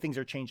 obviously things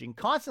are changing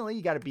constantly.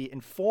 You got to be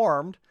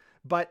informed,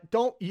 but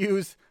don't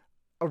use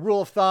a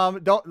rule of thumb.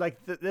 Don't like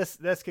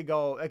this could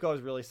go, it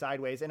goes really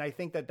sideways. And I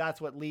think that that's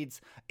what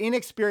leads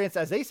inexperienced,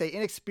 as they say,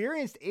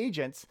 inexperienced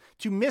agents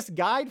to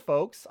misguide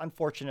folks,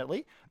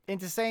 unfortunately,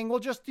 into saying, well,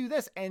 just do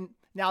this. And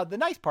now the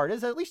nice part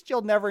is at least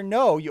you'll never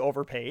know you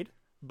overpaid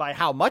by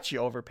how much you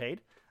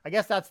overpaid. I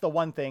guess that's the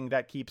one thing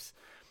that keeps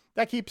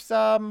keeps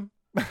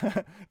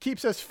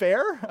us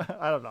fair.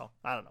 I don't know.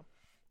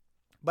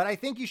 But I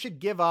think you should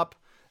give up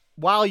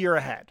while you're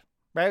ahead,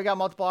 right? We got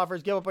multiple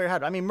offers, give up while you're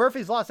ahead. I mean,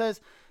 Murphy's Law says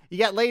you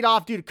get laid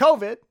off due to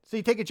COVID. So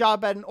you take a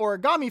job at an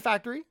origami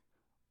factory,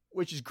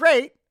 which is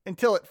great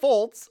until it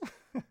folds.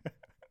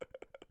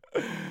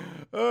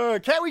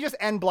 Can't we just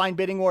end blind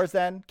bidding wars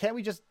then? Can't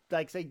we just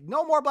say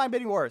no more blind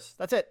bidding wars?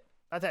 That's it.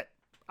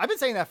 I've been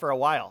saying that for a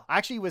while. I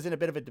actually was in a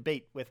bit of a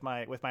debate with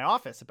my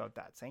office about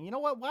that, saying, you know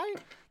what, why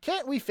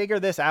can't we figure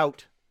this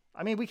out?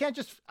 I mean,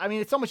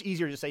 it's so much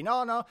easier to say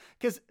no,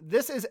 because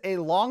this is a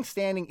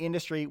long-standing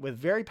industry with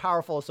very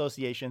powerful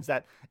associations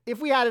that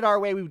if we had it our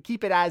way, we would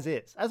keep it as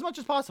is, as much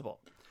as possible.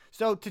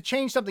 So to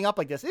change something up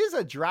like this is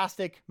a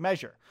drastic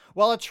measure.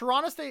 Well, a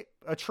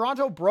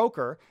Toronto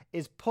broker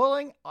is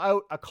pulling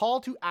out a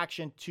call to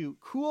action to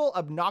cool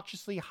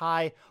obnoxiously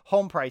high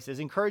home prices,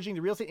 encouraging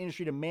the real estate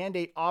industry to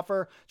mandate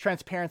offer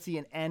transparency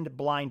and end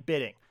blind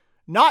bidding.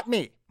 Not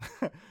me.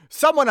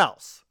 Someone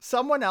else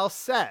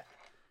said,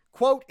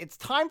 quote, it's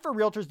time for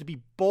realtors to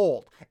be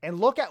bold and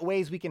look at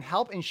ways we can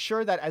help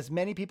ensure that as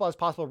many people as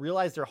possible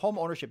realize their home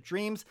ownership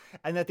dreams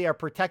and that they are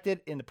protected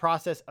in the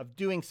process of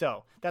doing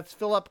so. That's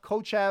Philip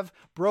Kochev,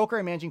 broker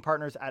and managing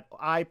partners at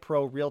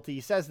iPro Realty.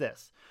 He says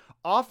this,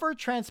 offer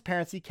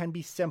transparency can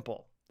be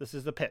simple. This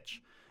is the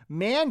pitch.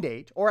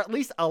 Mandate, or at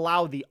least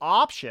allow the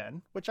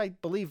option, which I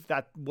believe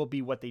that will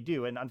be what they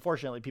do. And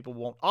unfortunately, people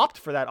won't opt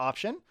for that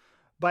option.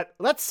 But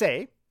let's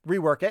say,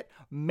 rework it,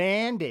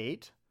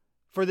 mandate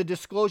for the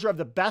disclosure of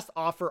the best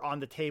offer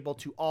on the table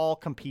to all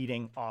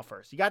competing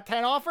offers. You got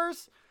 10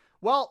 offers?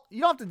 Well,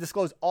 you don't have to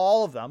disclose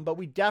all of them, but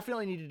we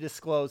definitely need to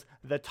disclose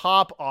the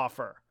top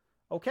offer.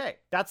 Okay,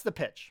 that's the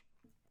pitch.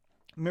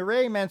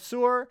 Mireille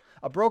Mansour,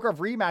 a broker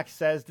of RE/MAX,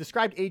 says,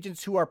 described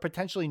agents who are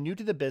potentially new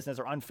to the business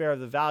or unfair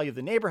of the value of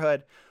the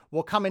neighborhood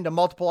will come into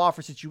multiple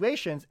offer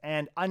situations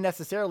and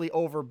unnecessarily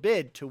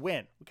overbid to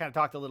win. We kind of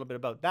talked a little bit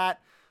about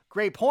that.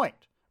 Great point,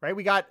 right?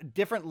 We got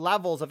different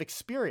levels of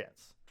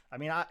experience. I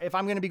mean, if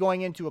I'm going to be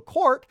going into a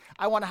court,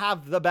 I want to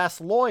have the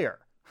best lawyer,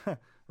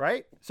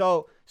 right?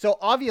 So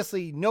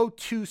obviously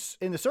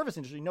in the service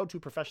industry, no two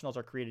professionals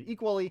are created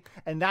equally,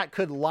 and that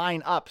could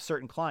line up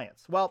certain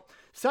clients. Well,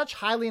 such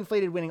highly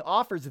inflated winning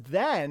offers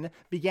then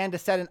began to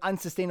set an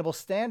unsustainable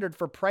standard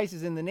for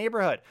prices in the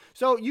neighborhood.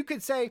 So you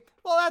could say,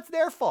 well, that's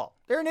their fault.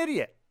 They're an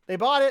idiot. They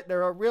bought it.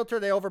 They're a realtor.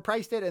 They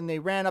overpriced it and they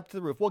ran up to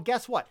the roof. Well,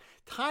 guess what?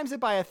 Times it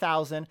by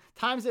 1,000,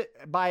 times it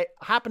by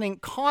happening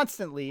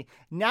constantly.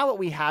 Now what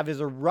we have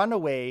is a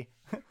runaway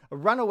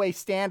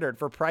standard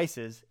for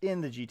prices in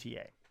the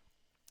GTA.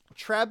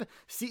 TREB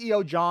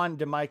CEO John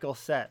DeMichael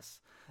says,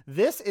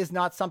 this is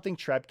not something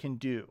TREB can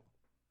do.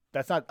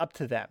 That's not up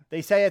to them.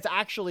 They say it's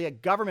actually a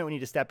government we need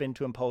to step in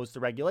to impose the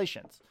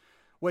regulations,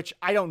 which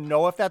I don't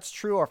know if that's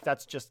true or if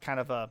that's just kind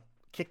of a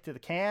kick to the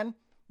can.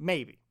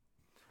 Maybe.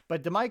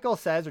 But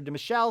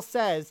DeMichel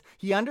says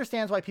he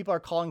understands why people are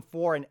calling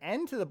for an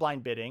end to the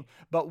blind bidding,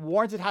 but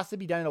warns it has to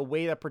be done in a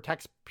way that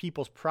protects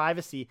people's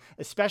privacy,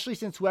 especially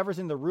since whoever's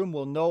in the room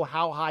will know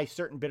how high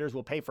certain bidders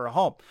will pay for a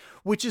home,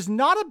 which is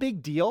not a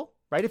big deal,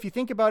 right? If you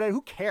think about it,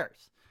 who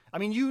cares? I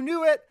mean, you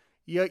knew it.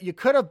 You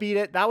could have beat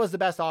it. That was the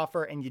best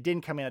offer, and you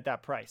didn't come in at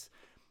that price.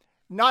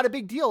 not a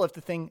big deal if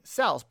the thing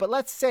sells. But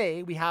let's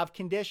say we have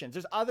conditions.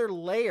 There's other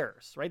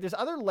layers, right? There's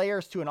other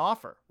layers to an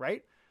offer,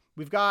 right?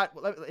 We've got,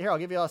 here, I'll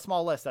give you a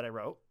small list that I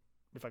wrote,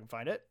 if I can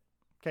find it.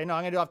 Okay, no,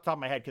 I'm going to do it off the top of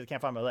my head because I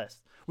can't find my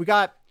list. We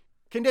got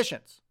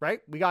conditions,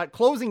 right? We got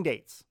closing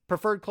dates,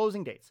 preferred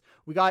closing dates.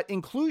 We got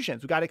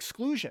inclusions. We got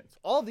exclusions.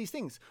 All of these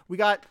things. We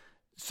got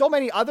so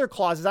many other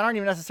clauses that aren't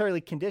even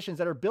necessarily conditions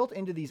that are built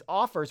into these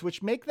offers,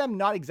 which make them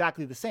not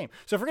exactly the same.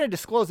 So if we're going to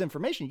disclose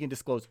information, you can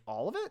disclose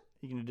all of it.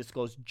 You can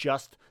disclose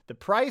just the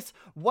price.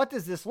 What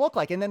does this look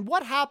like? And then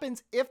what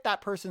happens if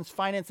that person's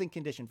financing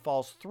condition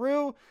falls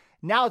through?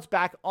 Now it's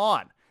back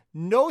on.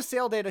 No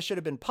sale data should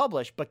have been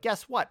published, but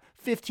guess what?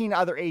 15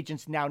 other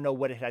agents now know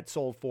what it had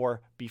sold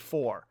for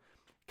before.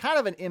 Kind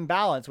of an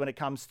imbalance when it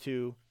comes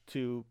to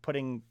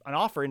putting an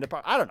offer into,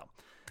 I don't know.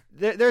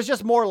 There's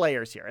just more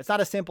layers here. It's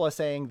not as simple as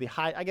saying the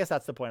high. I guess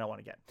that's the point I want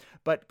to get.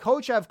 But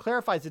Kochev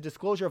clarifies the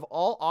disclosure of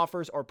all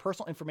offers or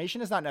personal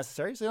information is not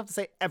necessary. So you don't have to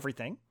say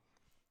everything.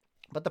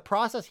 But the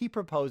process he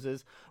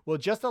proposes will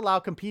just allow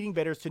competing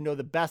bidders to know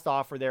the best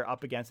offer they're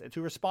up against and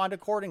to respond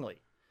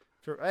accordingly.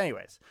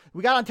 Anyways,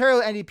 we got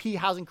Ontario NDP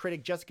housing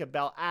critic Jessica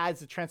Bell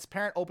adds the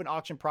transparent open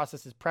auction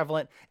process is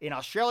prevalent in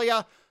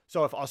Australia.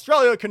 So if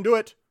Australia can do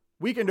it,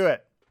 we can do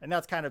it. And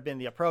that's kind of been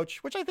the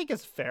approach, which I think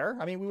is fair.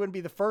 I mean, we wouldn't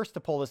be the first to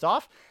pull this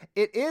off.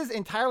 It is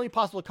entirely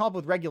possible to come up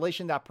with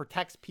regulation that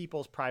protects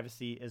people's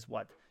privacy, is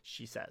what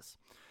she says.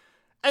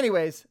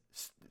 Anyways,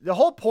 the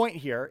whole point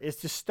here is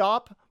to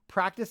stop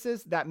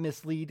practices that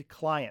mislead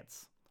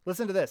clients.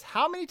 Listen to this.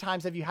 How many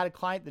times have you had a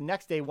client the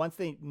next day, once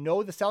they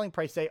know the selling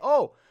price, say,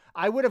 oh,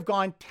 I would have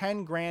gone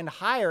 10 grand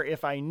higher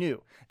if I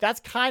knew? That's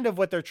kind of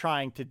what they're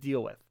trying to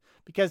deal with,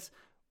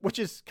 which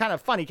is kind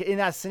of funny. In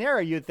that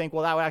scenario, you'd think,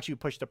 well, that would actually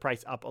push the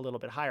price up a little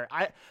bit higher.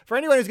 For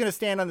anyone who's going to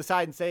stand on the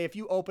side and say, if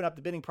you open up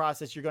the bidding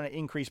process, you're going to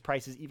increase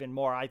prices even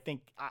more,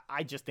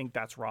 I just think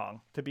that's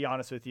wrong, to be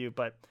honest with you,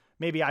 but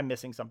maybe I'm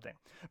missing something.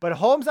 But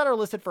homes that are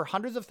listed for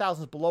hundreds of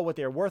thousands below what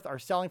they're worth are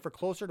selling for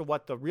closer to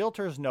what the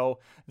realtors know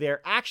they're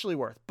actually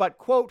worth. But,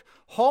 quote,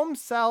 home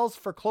sells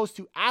for close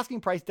to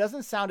asking price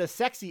doesn't sound as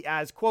sexy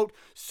as, quote,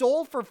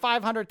 sold for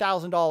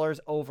 $500,000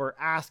 over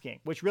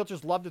asking, which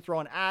realtors love to throw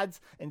in ads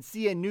and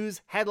see in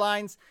news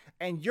headlines.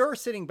 And you're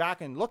sitting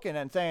back and looking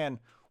and saying,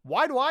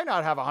 why do I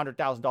not have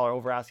 $100,000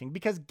 over asking?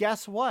 Because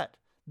guess what?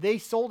 They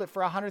sold it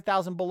for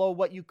 $100,000 below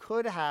what you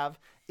could have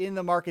in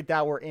the market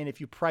that we're in if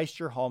you priced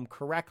your home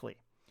correctly.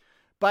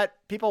 But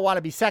people want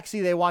to be sexy.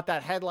 They want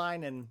that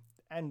headline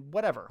and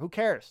whatever. Who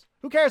cares?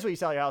 Who cares what you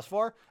sell your house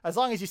for? As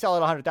long as you sell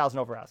it $100,000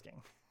 over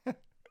asking.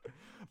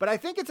 But I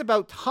think it's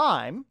about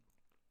time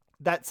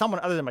that someone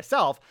other than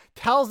myself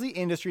tells the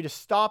industry to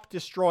stop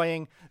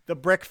destroying the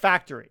brick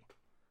factory.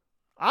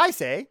 I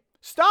say,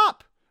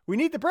 stop. We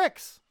need the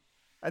bricks.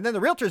 And then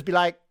the realtors be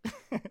like,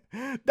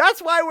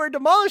 that's why we're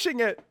demolishing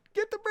it.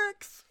 Get the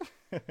bricks.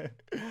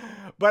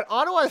 But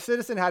Ottawa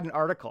Citizen had an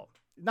article,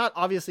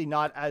 obviously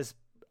not as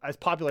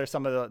popular as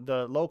some of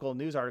the local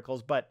news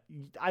articles, but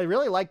I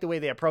really like the way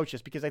they approach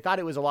this because I thought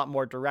it was a lot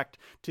more direct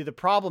to the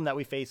problem that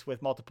we face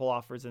with multiple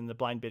offers in the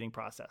blind bidding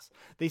process.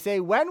 They say,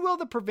 when will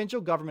the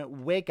provincial government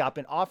wake up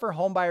and offer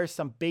homebuyers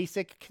some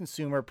basic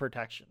consumer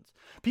protections?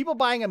 People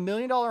buying $1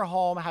 million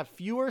home have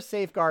fewer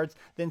safeguards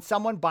than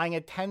someone buying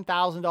a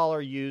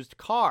 $10,000 used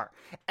car.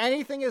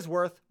 Anything is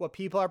worth what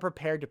people are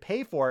prepared to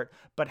pay for it,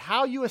 but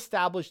how you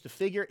establish the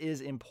figure is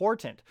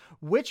important.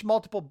 Which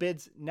multiple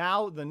bids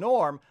now the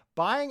norm?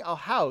 Buying a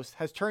house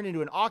has turned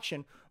into an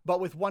auction, but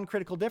with one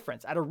critical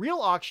difference. At a real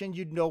auction,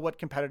 you'd know what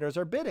competitors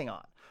are bidding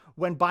on.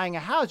 When buying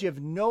a house, you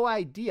have no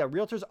idea.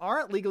 Realtors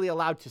aren't legally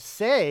allowed to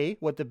say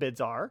what the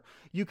bids are.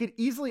 You could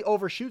easily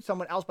overshoot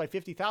someone else by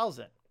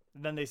 $50,000.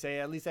 Then they say,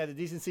 at least I had the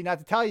decency not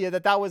to tell you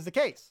that was the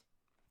case.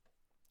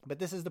 But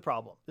this is the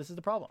problem.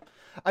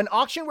 An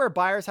auction where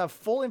buyers have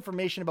full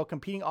information about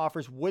competing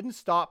offers wouldn't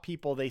stop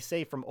people, they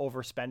say, from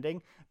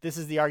overspending. This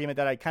is the argument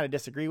that I kind of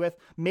disagree with.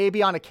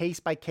 Maybe on a case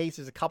by case,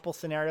 there's a couple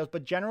scenarios,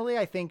 but generally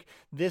I think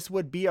this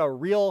would be a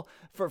real,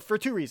 for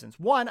two reasons.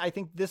 One, I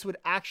think this would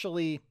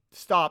actually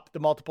stop the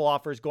multiple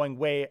offers going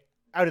way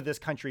out of this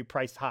country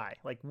priced high,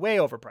 like way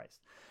overpriced.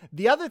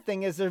 The other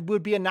thing is there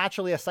would be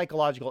naturally a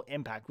psychological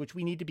impact, which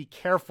we need to be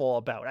careful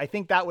about. I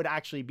think that would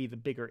actually be the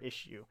bigger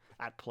issue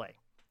at play.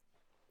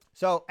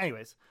 So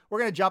anyways, we're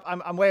going to jump.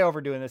 I'm way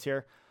overdoing this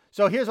here.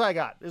 So here's what I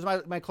got. This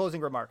is my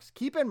closing remarks.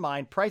 Keep in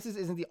mind, prices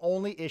isn't the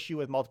only issue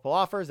with multiple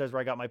offers. That's where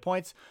I got my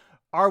points.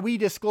 Are we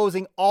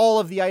disclosing all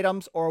of the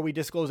items or are we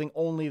disclosing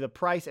only the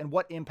price, and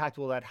what impact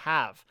will that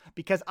have?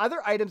 Because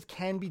other items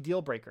can be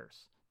deal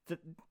breakers.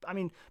 I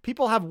mean,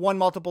 people have won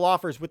multiple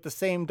offers with the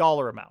same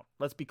dollar amount.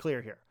 Let's be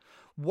clear here.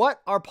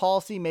 What are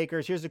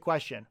policymakers? Here's the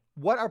question.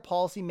 What are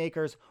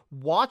policymakers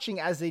watching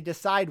as they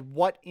decide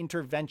what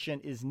intervention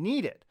is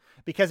needed?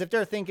 Because if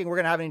they're thinking we're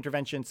going to have an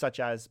intervention such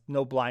as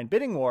no blind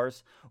bidding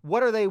wars,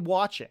 what are they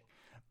watching?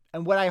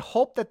 And what I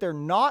hope that they're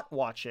not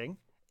watching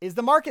is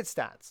the market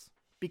stats,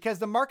 because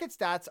the market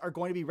stats are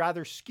going to be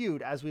rather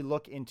skewed as we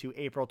look into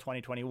April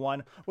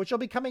 2021, which will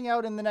be coming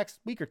out in the next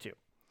week or two.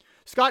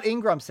 Scott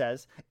Ingram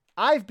says,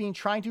 I've been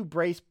trying to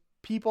brace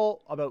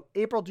people about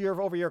April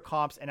year-over-year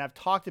comps, and I've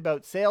talked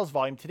about sales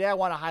volume. Today, I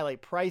want to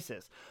highlight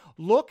prices.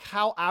 Look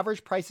how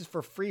average prices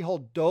for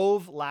freehold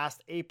dove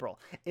last April.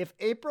 If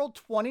April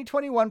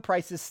 2021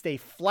 prices stay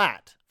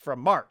flat from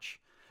March,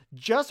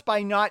 just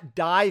by not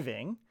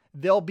diving,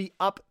 they'll be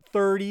up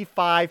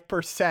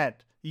 35%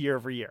 year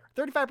over year.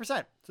 35%.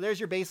 So there's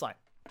your baseline.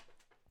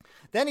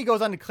 Then he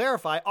goes on to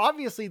clarify,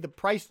 obviously the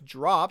price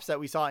drops that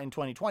we saw in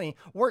 2020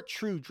 weren't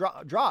true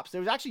drops.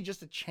 There was actually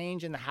just a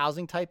change in the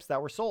housing types that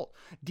were sold.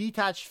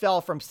 Detached fell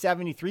from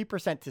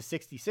 73% to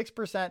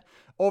 66%,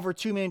 over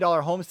 $2 million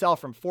home sell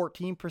from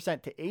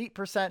 14% to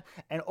 8%,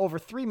 and over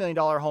 $3 million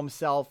home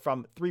sell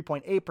from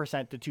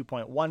 3.8% to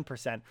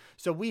 2.1%.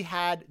 So we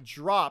had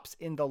drops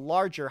in the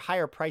larger,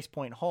 higher price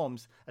point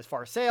homes as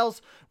far as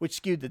sales, which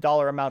skewed the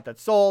dollar amount that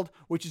sold,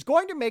 which is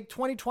going to make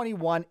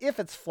 2021, if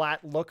it's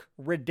flat, look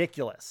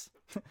ridiculous.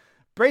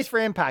 Brace for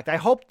impact. I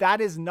hope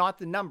that is not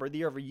the number. The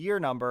year-over-year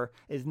number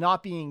is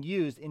not being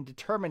used in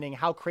determining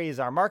how crazy is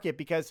our market,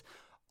 because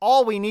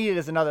all we needed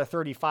is another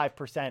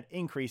 35%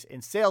 increase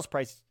in sales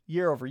price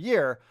year over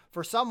year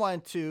for someone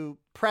to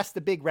press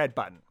the big red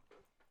button.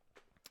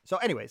 So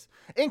anyways,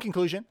 in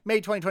conclusion, May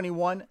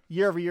 2021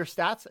 year-over-year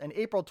stats and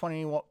April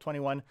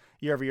 2021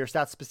 year-over-year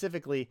stats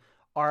specifically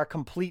are a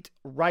complete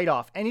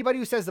write-off. Anybody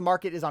who says the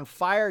market is on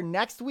fire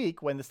next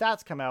week when the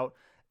stats come out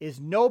is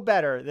no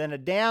better than a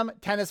damn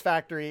tennis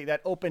factory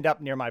that opened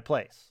up near my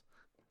place.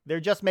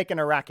 They're just making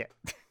a racket.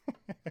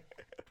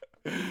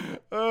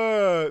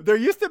 There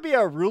used to be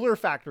a ruler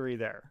factory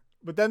there,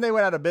 but then they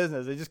went out of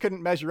business. They just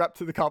couldn't measure up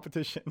to the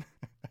competition.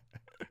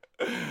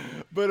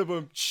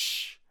 Boom.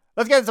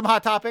 Let's get into some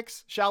hot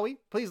topics, shall we?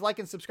 Please like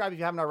and subscribe if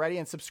you haven't already,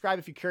 and subscribe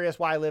if you're curious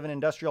why I live in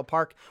Industrial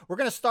Park. We're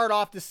going to start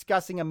off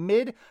discussing a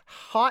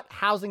mid-hot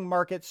housing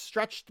market,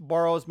 stretched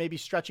borrowers maybe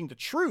stretching the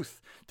truth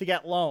to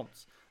get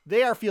loans.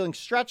 They are feeling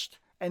stretched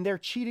and they're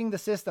cheating the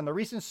system. The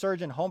recent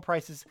surge in home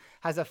prices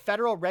has a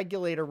federal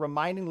regulator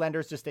reminding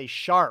lenders to stay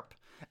sharp.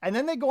 And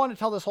then they go on to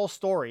tell this whole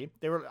story.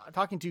 They were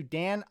talking to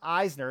Dan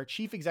Eisner,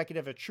 chief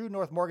executive of True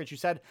North Mortgage, who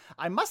said,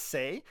 I must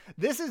say,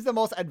 this is the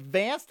most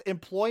advanced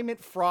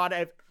employment fraud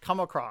I've come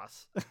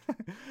across.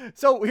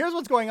 So here's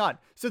what's going on.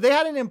 So they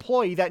had an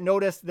employee that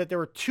noticed that there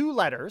were 2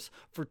 letters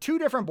for 2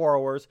 different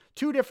borrowers,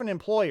 2 different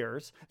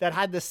employers that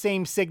had the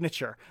same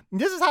signature. And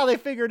this is how they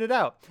figured it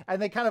out.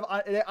 And they kind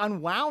of they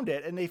unwound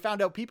it, and they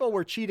found out people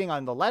were cheating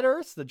on the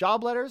letters, the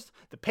job letters,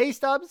 the pay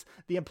stubs,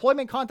 the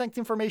employment contact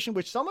information,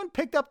 which someone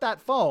picked up that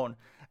phone,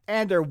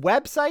 and their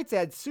websites. They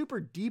had super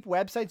deep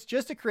websites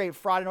just to create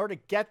fraud in order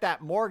to get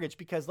that mortgage.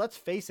 Because let's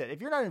face it, if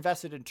you're not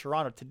invested in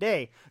Toronto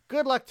today,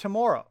 good luck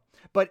tomorrow.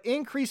 But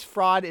increased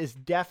fraud is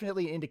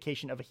definitely an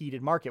indication of a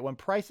heated market. When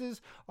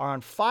prices are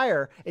on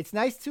fire, it's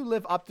nice to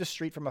live up the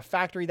street from a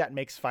factory that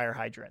makes fire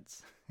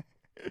hydrants.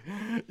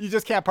 You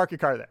just can't park your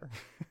car there.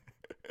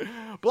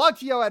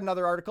 BlogTO had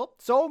another article.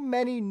 So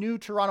many new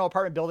Toronto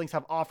apartment buildings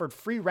have offered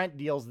free rent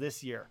deals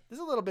this year. This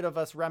is a little bit of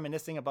us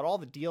reminiscing about all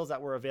the deals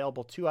that were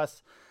available to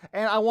us.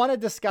 And I want to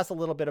discuss a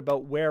little bit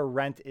about where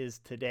rent is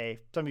today.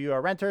 Some of you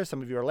are renters,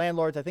 some of you are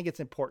landlords. I think it's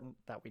important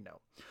that we know.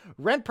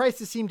 Rent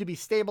prices seem to be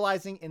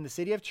stabilizing in the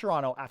city of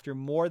Toronto after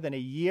more than a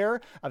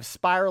year of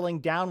spiraling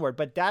downward.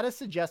 But data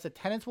suggests that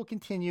tenants will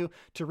continue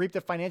to reap the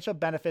financial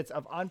benefits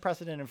of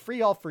unprecedented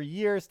freehold for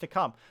years to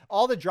come.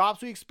 All the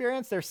drops we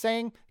experienced, they're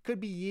saying, could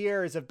be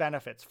years of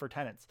benefits for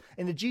tenants.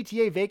 In the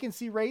GTA,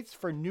 vacancy rates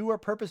for newer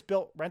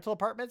purpose-built rental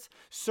apartments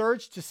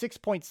surged to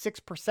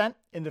 6.6%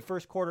 in the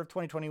first quarter of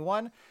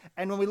 2021.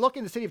 And when we look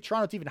in the city of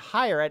Toronto, it's even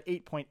higher at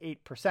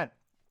 8.8%.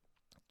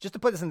 Just to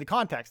put this into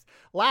context,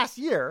 last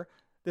year,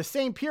 the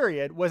same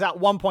period was at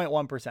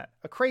 1.1%,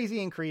 a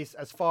crazy increase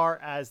as far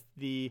as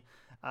the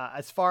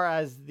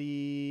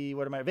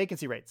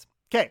vacancy rates.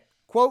 Okay,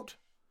 quote,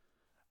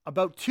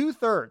 about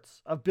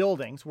 2/3 of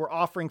buildings were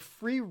offering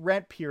free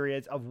rent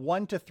periods of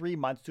 1 to 3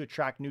 months to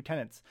attract new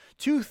tenants.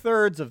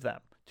 2/3 of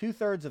them.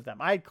 2/3 of them.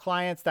 I had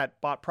clients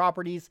that bought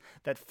properties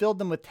that filled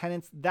them with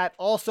tenants that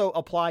also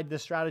applied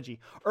this strategy.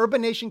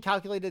 Urbanation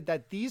calculated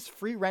that these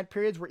free rent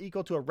periods were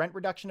equal to a rent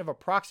reduction of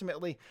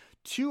approximately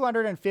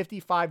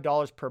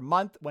 $255 per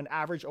month when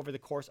averaged over the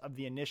course of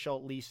the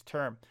initial lease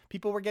term.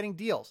 People were getting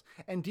deals,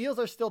 and deals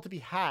are still to be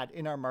had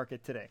in our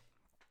market today.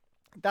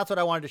 That's what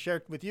I wanted to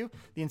share with you,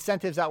 the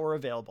incentives that were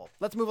available.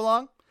 Let's move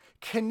along.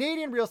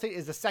 Canadian real estate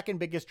is the second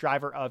biggest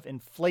driver of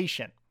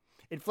inflation.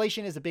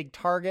 Inflation is a big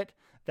target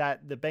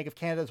that the Bank of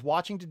Canada is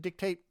watching to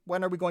dictate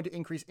when are we going to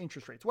increase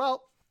interest rates.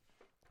 Well,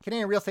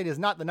 Canadian real estate is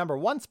not the number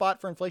 1 spot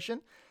for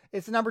inflation.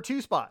 It's the number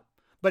 2 spot.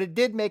 But it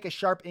did make a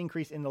sharp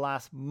increase in the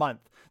last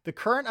month. The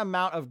current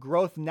amount of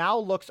growth now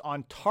looks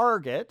on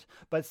target,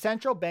 but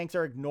central banks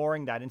are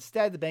ignoring that.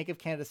 Instead, the Bank of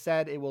Canada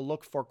said it will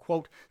look for,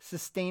 quote,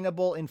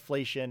 sustainable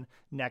inflation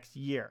next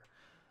year.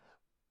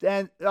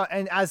 And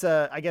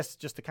I guess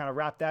just to kind of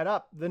wrap that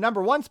up, the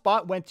number 1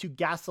 spot went to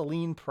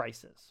gasoline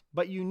prices.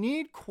 But you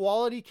need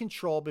quality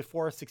control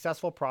before a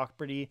successful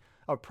product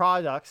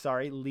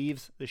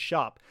leaves the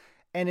shop.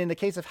 And in the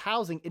case of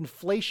housing,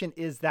 inflation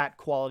is that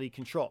quality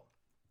control.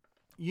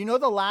 You know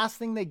the last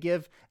thing they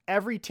give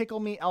every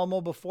Tickle Me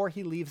Elmo before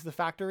he leaves the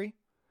factory?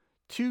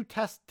 2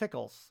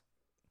 testicles.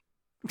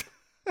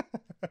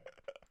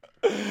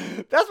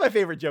 That's my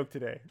favorite joke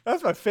today.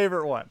 That's my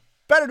favorite one.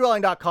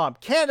 BetterDwelling.com.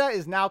 Canada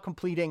is now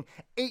completing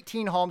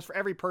 18 homes for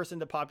every person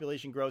the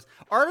population grows.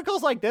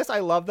 Articles like this, I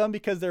love them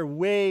because they're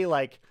way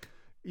like,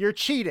 you're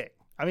cheating.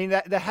 I mean,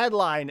 the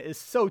headline is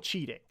so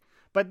cheating.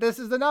 But this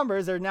is the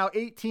numbers. There are now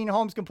 18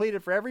 homes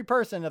completed for every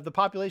person of the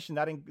population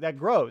that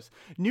grows.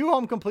 New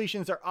home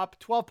completions are up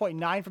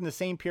 12.9 from the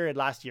same period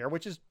last year,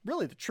 which is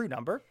really the true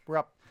number. We're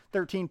up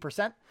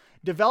 13%.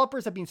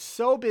 Developers have been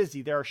so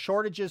busy, there are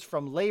shortages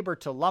from labor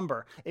to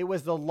lumber. It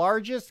was the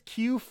largest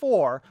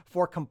Q4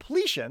 for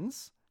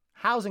completions,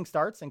 housing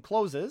starts and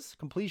closes,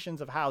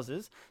 completions of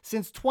houses,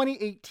 since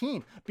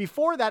 2018.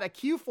 Before that, a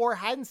Q4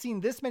 hadn't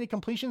seen this many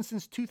completions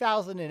since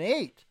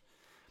 2008.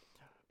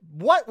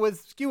 What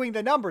was skewing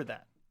the number then?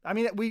 I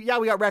mean, we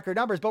got record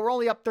numbers, but we're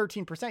only up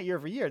 13% year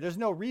over year. There's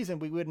no reason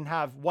we wouldn't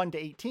have 1 to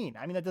 18.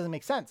 I mean, that doesn't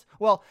make sense.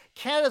 Well,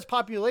 Canada's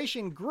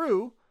population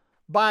grew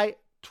by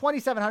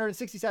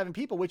 2,767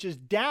 people, which is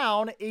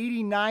down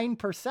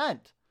 89%.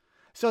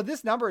 So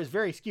this number is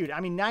very skewed. I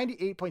mean,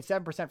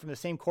 98.7% from the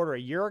same quarter a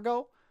year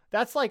ago.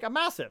 That's like a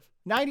massive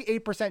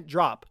 98%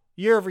 drop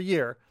year over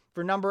year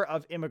for number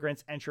of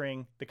immigrants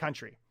entering the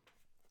country.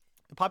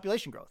 The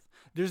population growth.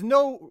 There's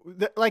no,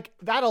 like,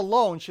 that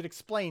alone should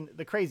explain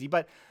the crazy,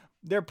 but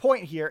their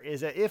point here is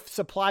that if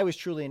supply was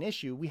truly an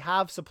issue, we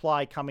have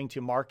supply coming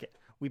to market.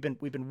 We've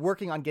been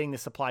working on getting the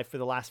supply for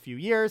the last few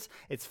years.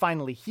 It's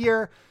finally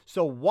here.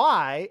 So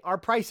why are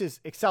prices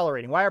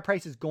accelerating? Why are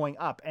prices going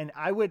up? And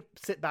I would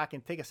sit back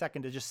and take a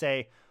second to just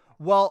say,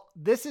 well,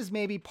 this is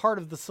maybe part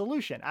of the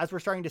solution. As we're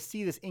starting to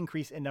see this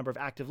increase in number of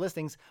active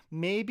listings,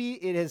 maybe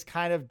it has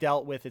kind of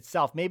dealt with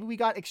itself. Maybe we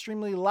got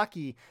extremely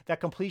lucky that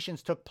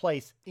completions took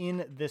place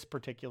in this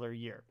particular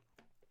year.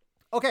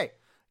 Okay,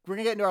 we're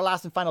going to get into our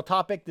last and final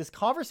topic, this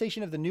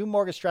conversation of the new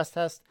mortgage stress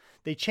test.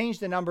 They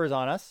changed the numbers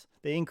on us.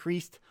 They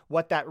increased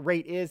what that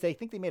rate is. They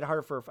think they made it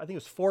harder for, I think it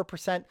was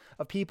 4%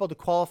 of people to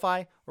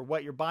qualify, or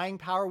what your buying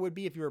power would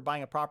be if you were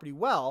buying a property.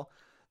 Well,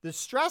 the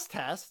stress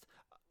test,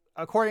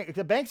 according,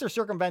 the banks are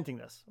circumventing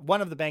this.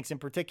 One of the banks in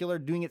particular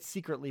doing it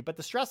secretly, but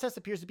the stress test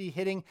appears to be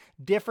hitting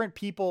different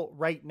people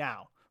right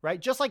now, right?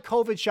 Just like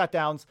COVID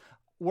shutdowns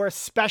were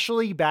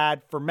especially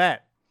bad for men,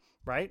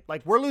 right?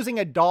 Like we're losing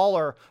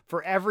 $1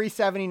 for every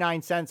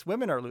 79 cents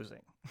women are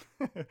losing.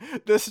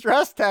 The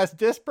stress test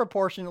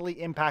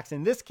disproportionately impacts,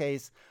 in this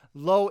case,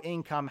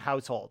 low-income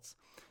households.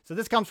 So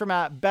this comes from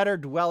a Better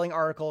Dwelling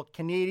article.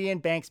 Canadian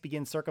banks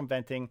begin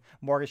circumventing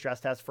mortgage stress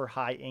tests for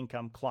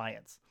high-income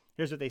clients.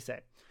 Here's what they say.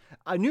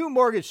 A new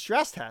mortgage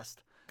stress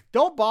test?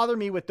 Don't bother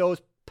me with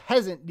those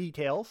peasant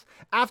details.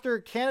 After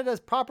Canada's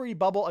property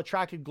bubble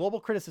attracted global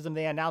criticism,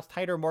 they announced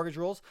tighter mortgage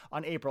rules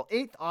on April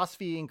 8th.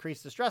 OSFI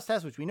increased the stress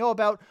test, which we know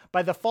about.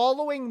 By the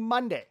following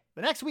Monday,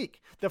 the next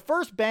week, the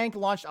first bank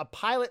launched a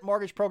pilot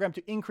mortgage program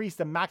to increase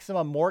the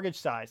maximum mortgage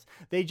size.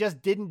 They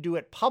just didn't do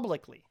it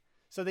publicly.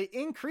 So they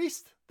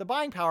increased the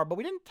buying power, but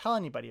we didn't tell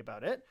anybody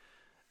about it.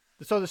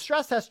 So the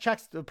stress test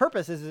checks, the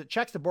purpose is it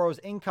checks the borrower's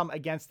income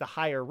against the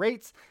higher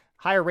rates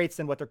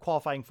than what they're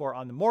qualifying for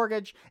on the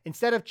mortgage.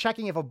 Instead of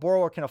checking if a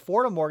borrower can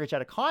afford a mortgage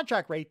at a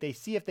contract rate, they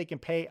see if they can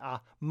pay a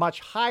much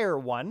higher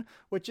one,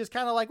 which is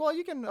kind of like, well,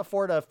 you can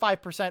afford a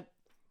 5%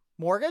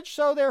 mortgage,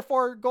 so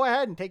therefore go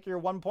ahead and take your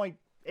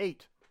 1.8,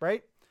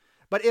 right?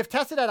 But if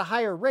tested at a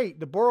higher rate,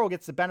 the borrower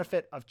gets the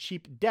benefit of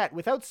cheap debt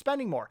without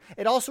spending more.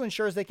 It also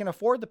ensures they can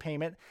afford the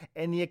payment,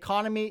 and the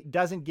economy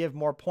doesn't give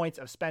more points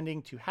of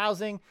spending to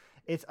housing.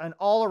 It's an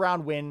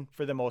all-around win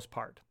for the most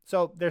part.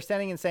 So they're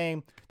standing and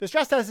saying the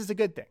stress test is a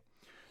good thing.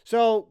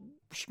 So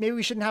maybe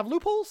we shouldn't have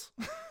loopholes?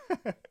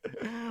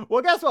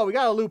 Well, guess what? We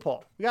got a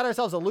loophole. We got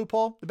ourselves a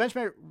loophole. The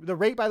benchmark, the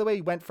rate, by the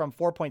way, went from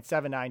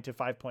 4.79 to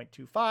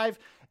 5.25.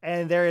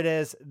 And there it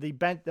is. The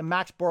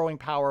max borrowing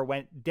power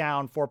went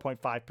down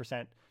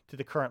 4.5% to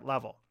the current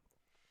level.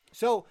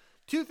 So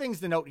two things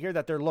to note here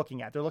that they're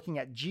looking at. They're looking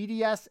at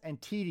GDS and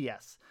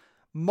TDS.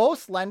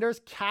 Most lenders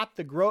cap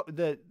the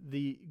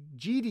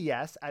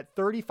GDS at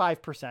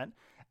 35%.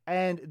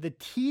 And the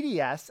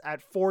TDS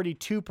at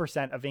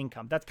 42% of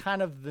income. That's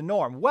kind of the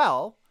norm.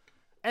 Well,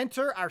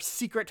 enter our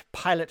secret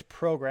pilot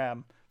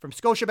program from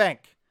Scotiabank.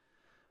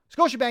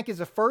 Scotiabank is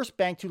the first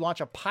bank to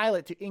launch a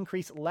pilot to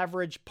increase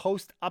leverage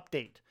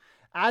post-update.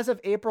 As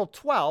of April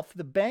 12th,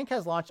 the bank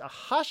has launched a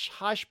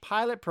hush-hush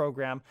pilot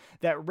program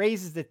that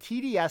raises the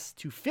TDS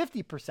to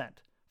 50%.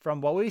 From,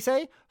 what would we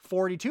say,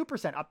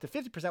 42% up to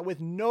 50%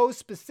 with no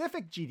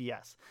specific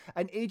GDS.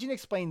 An agent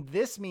explained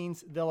this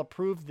means they'll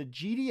approve the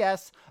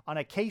GDS on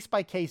a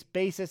case-by-case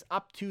basis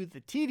up to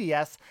the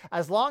TDS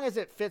as long as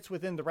it fits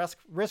within the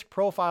risk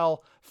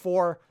profile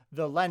for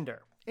the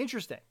lender.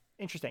 Interesting.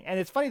 And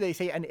it's funny they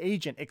say an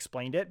agent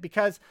explained it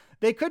because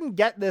they couldn't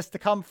get this to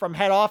come from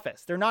head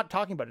office. They're not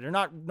talking about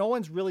it. No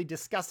one's really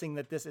discussing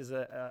that this is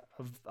a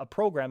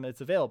program that's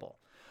available.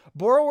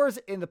 Borrowers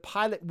in the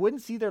pilot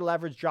wouldn't see their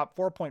leverage drop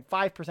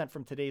 4.5%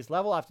 from today's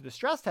level after the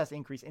stress test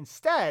increase.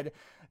 Instead,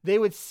 they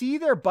would see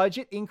their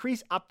budget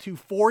increase up to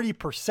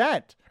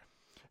 40%.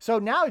 So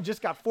now it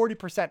just got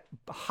 40%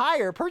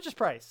 higher purchase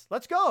price.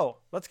 Let's go.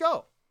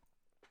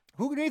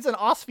 Who needs an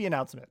OSFI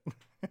announcement?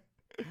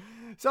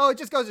 So it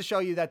just goes to show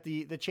you that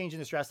the change in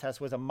the stress test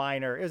was it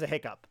was a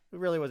hiccup. It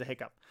really was a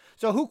hiccup.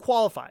 So who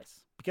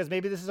qualifies? Because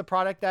maybe this is a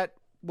product that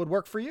would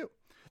work for you.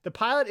 The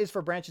pilot is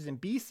for branches in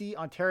BC,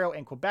 Ontario,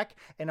 and Quebec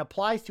and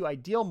applies to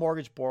ideal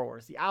mortgage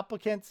borrowers. The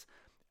applicant's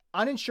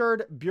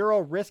uninsured bureau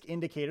risk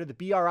indicator, the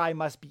BRI,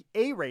 must be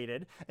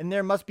A-rated, and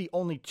there must be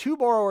only 2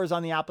 borrowers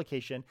on the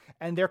application,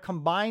 and their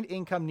combined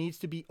income needs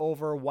to be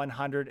over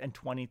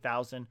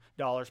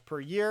 $120,000 per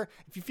year.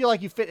 If you feel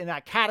like you fit in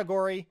that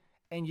category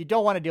and you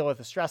don't want to deal with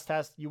a stress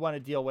test, you want to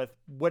deal with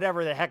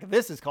whatever the heck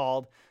this is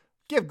called,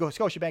 give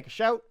Scotiabank a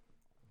shout.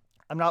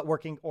 I'm not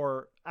working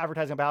or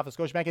advertising on behalf of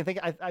Scotiabank.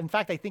 In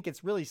fact, I think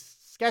it's really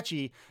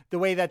sketchy the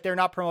way that they're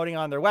not promoting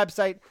on their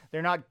website.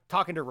 They're not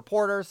talking to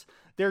reporters.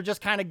 They're just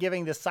kind of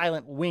giving this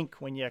silent wink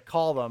when you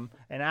call them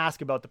and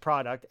ask about the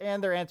product,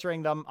 and they're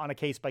answering them on a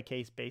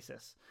case-by-case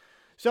basis.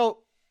 So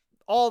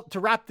to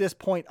wrap this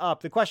point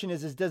up, the question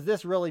is does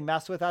this really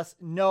mess with us?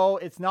 No,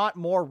 it's not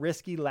more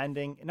risky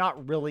lending.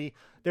 Not really.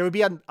 There would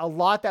be a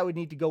lot that would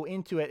need to go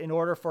into it in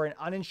order for an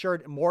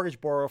uninsured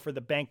mortgage borrower for the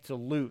bank to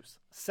lose.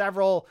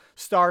 Several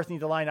stars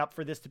need to line up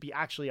for this to be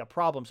actually a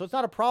problem. So it's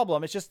not a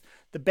problem. It's just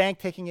the bank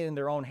taking it in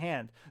their own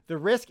hand. The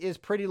risk is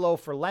pretty low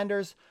for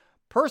lenders.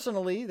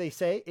 Personally, they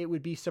say it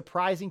would be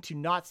surprising to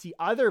not see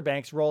other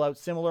banks roll out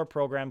similar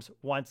programs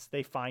once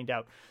they find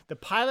out. The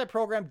pilot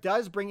program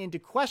does bring into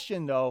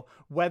question, though,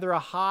 whether a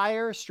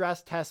higher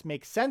stress test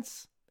makes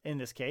sense in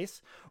this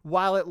case.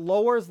 While it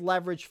lowers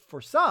leverage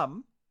for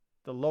some,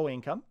 the low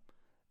income,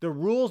 the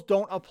rules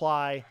don't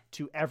apply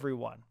to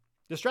everyone.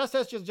 The stress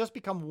test has just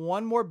become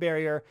one more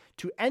barrier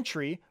to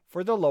entry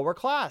for the lower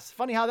class.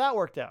 Funny how that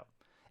worked out.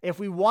 If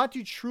we want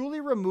to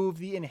truly remove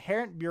the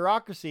inherent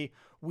bureaucracy,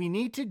 we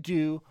need to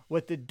do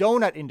what the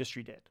donut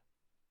industry did.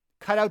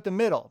 Cut out the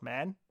middle,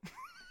 man.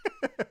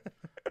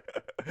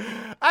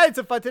 I had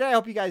some fun today. I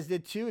hope you guys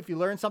did too. If you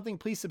learned something,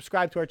 please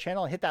subscribe to our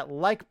channel and hit that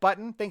like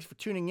button. Thanks for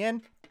tuning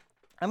in.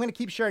 I'm going to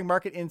keep sharing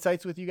market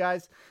insights with you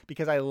guys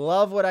because I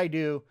love what I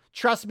do.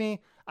 Trust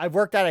me, I've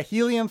worked at a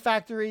helium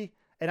factory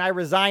and I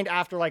resigned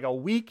after like a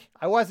week.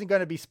 I wasn't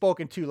going to be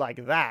spoken to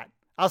like that.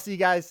 I'll see you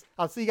guys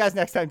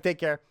next time. Take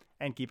care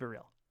and keep it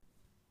real.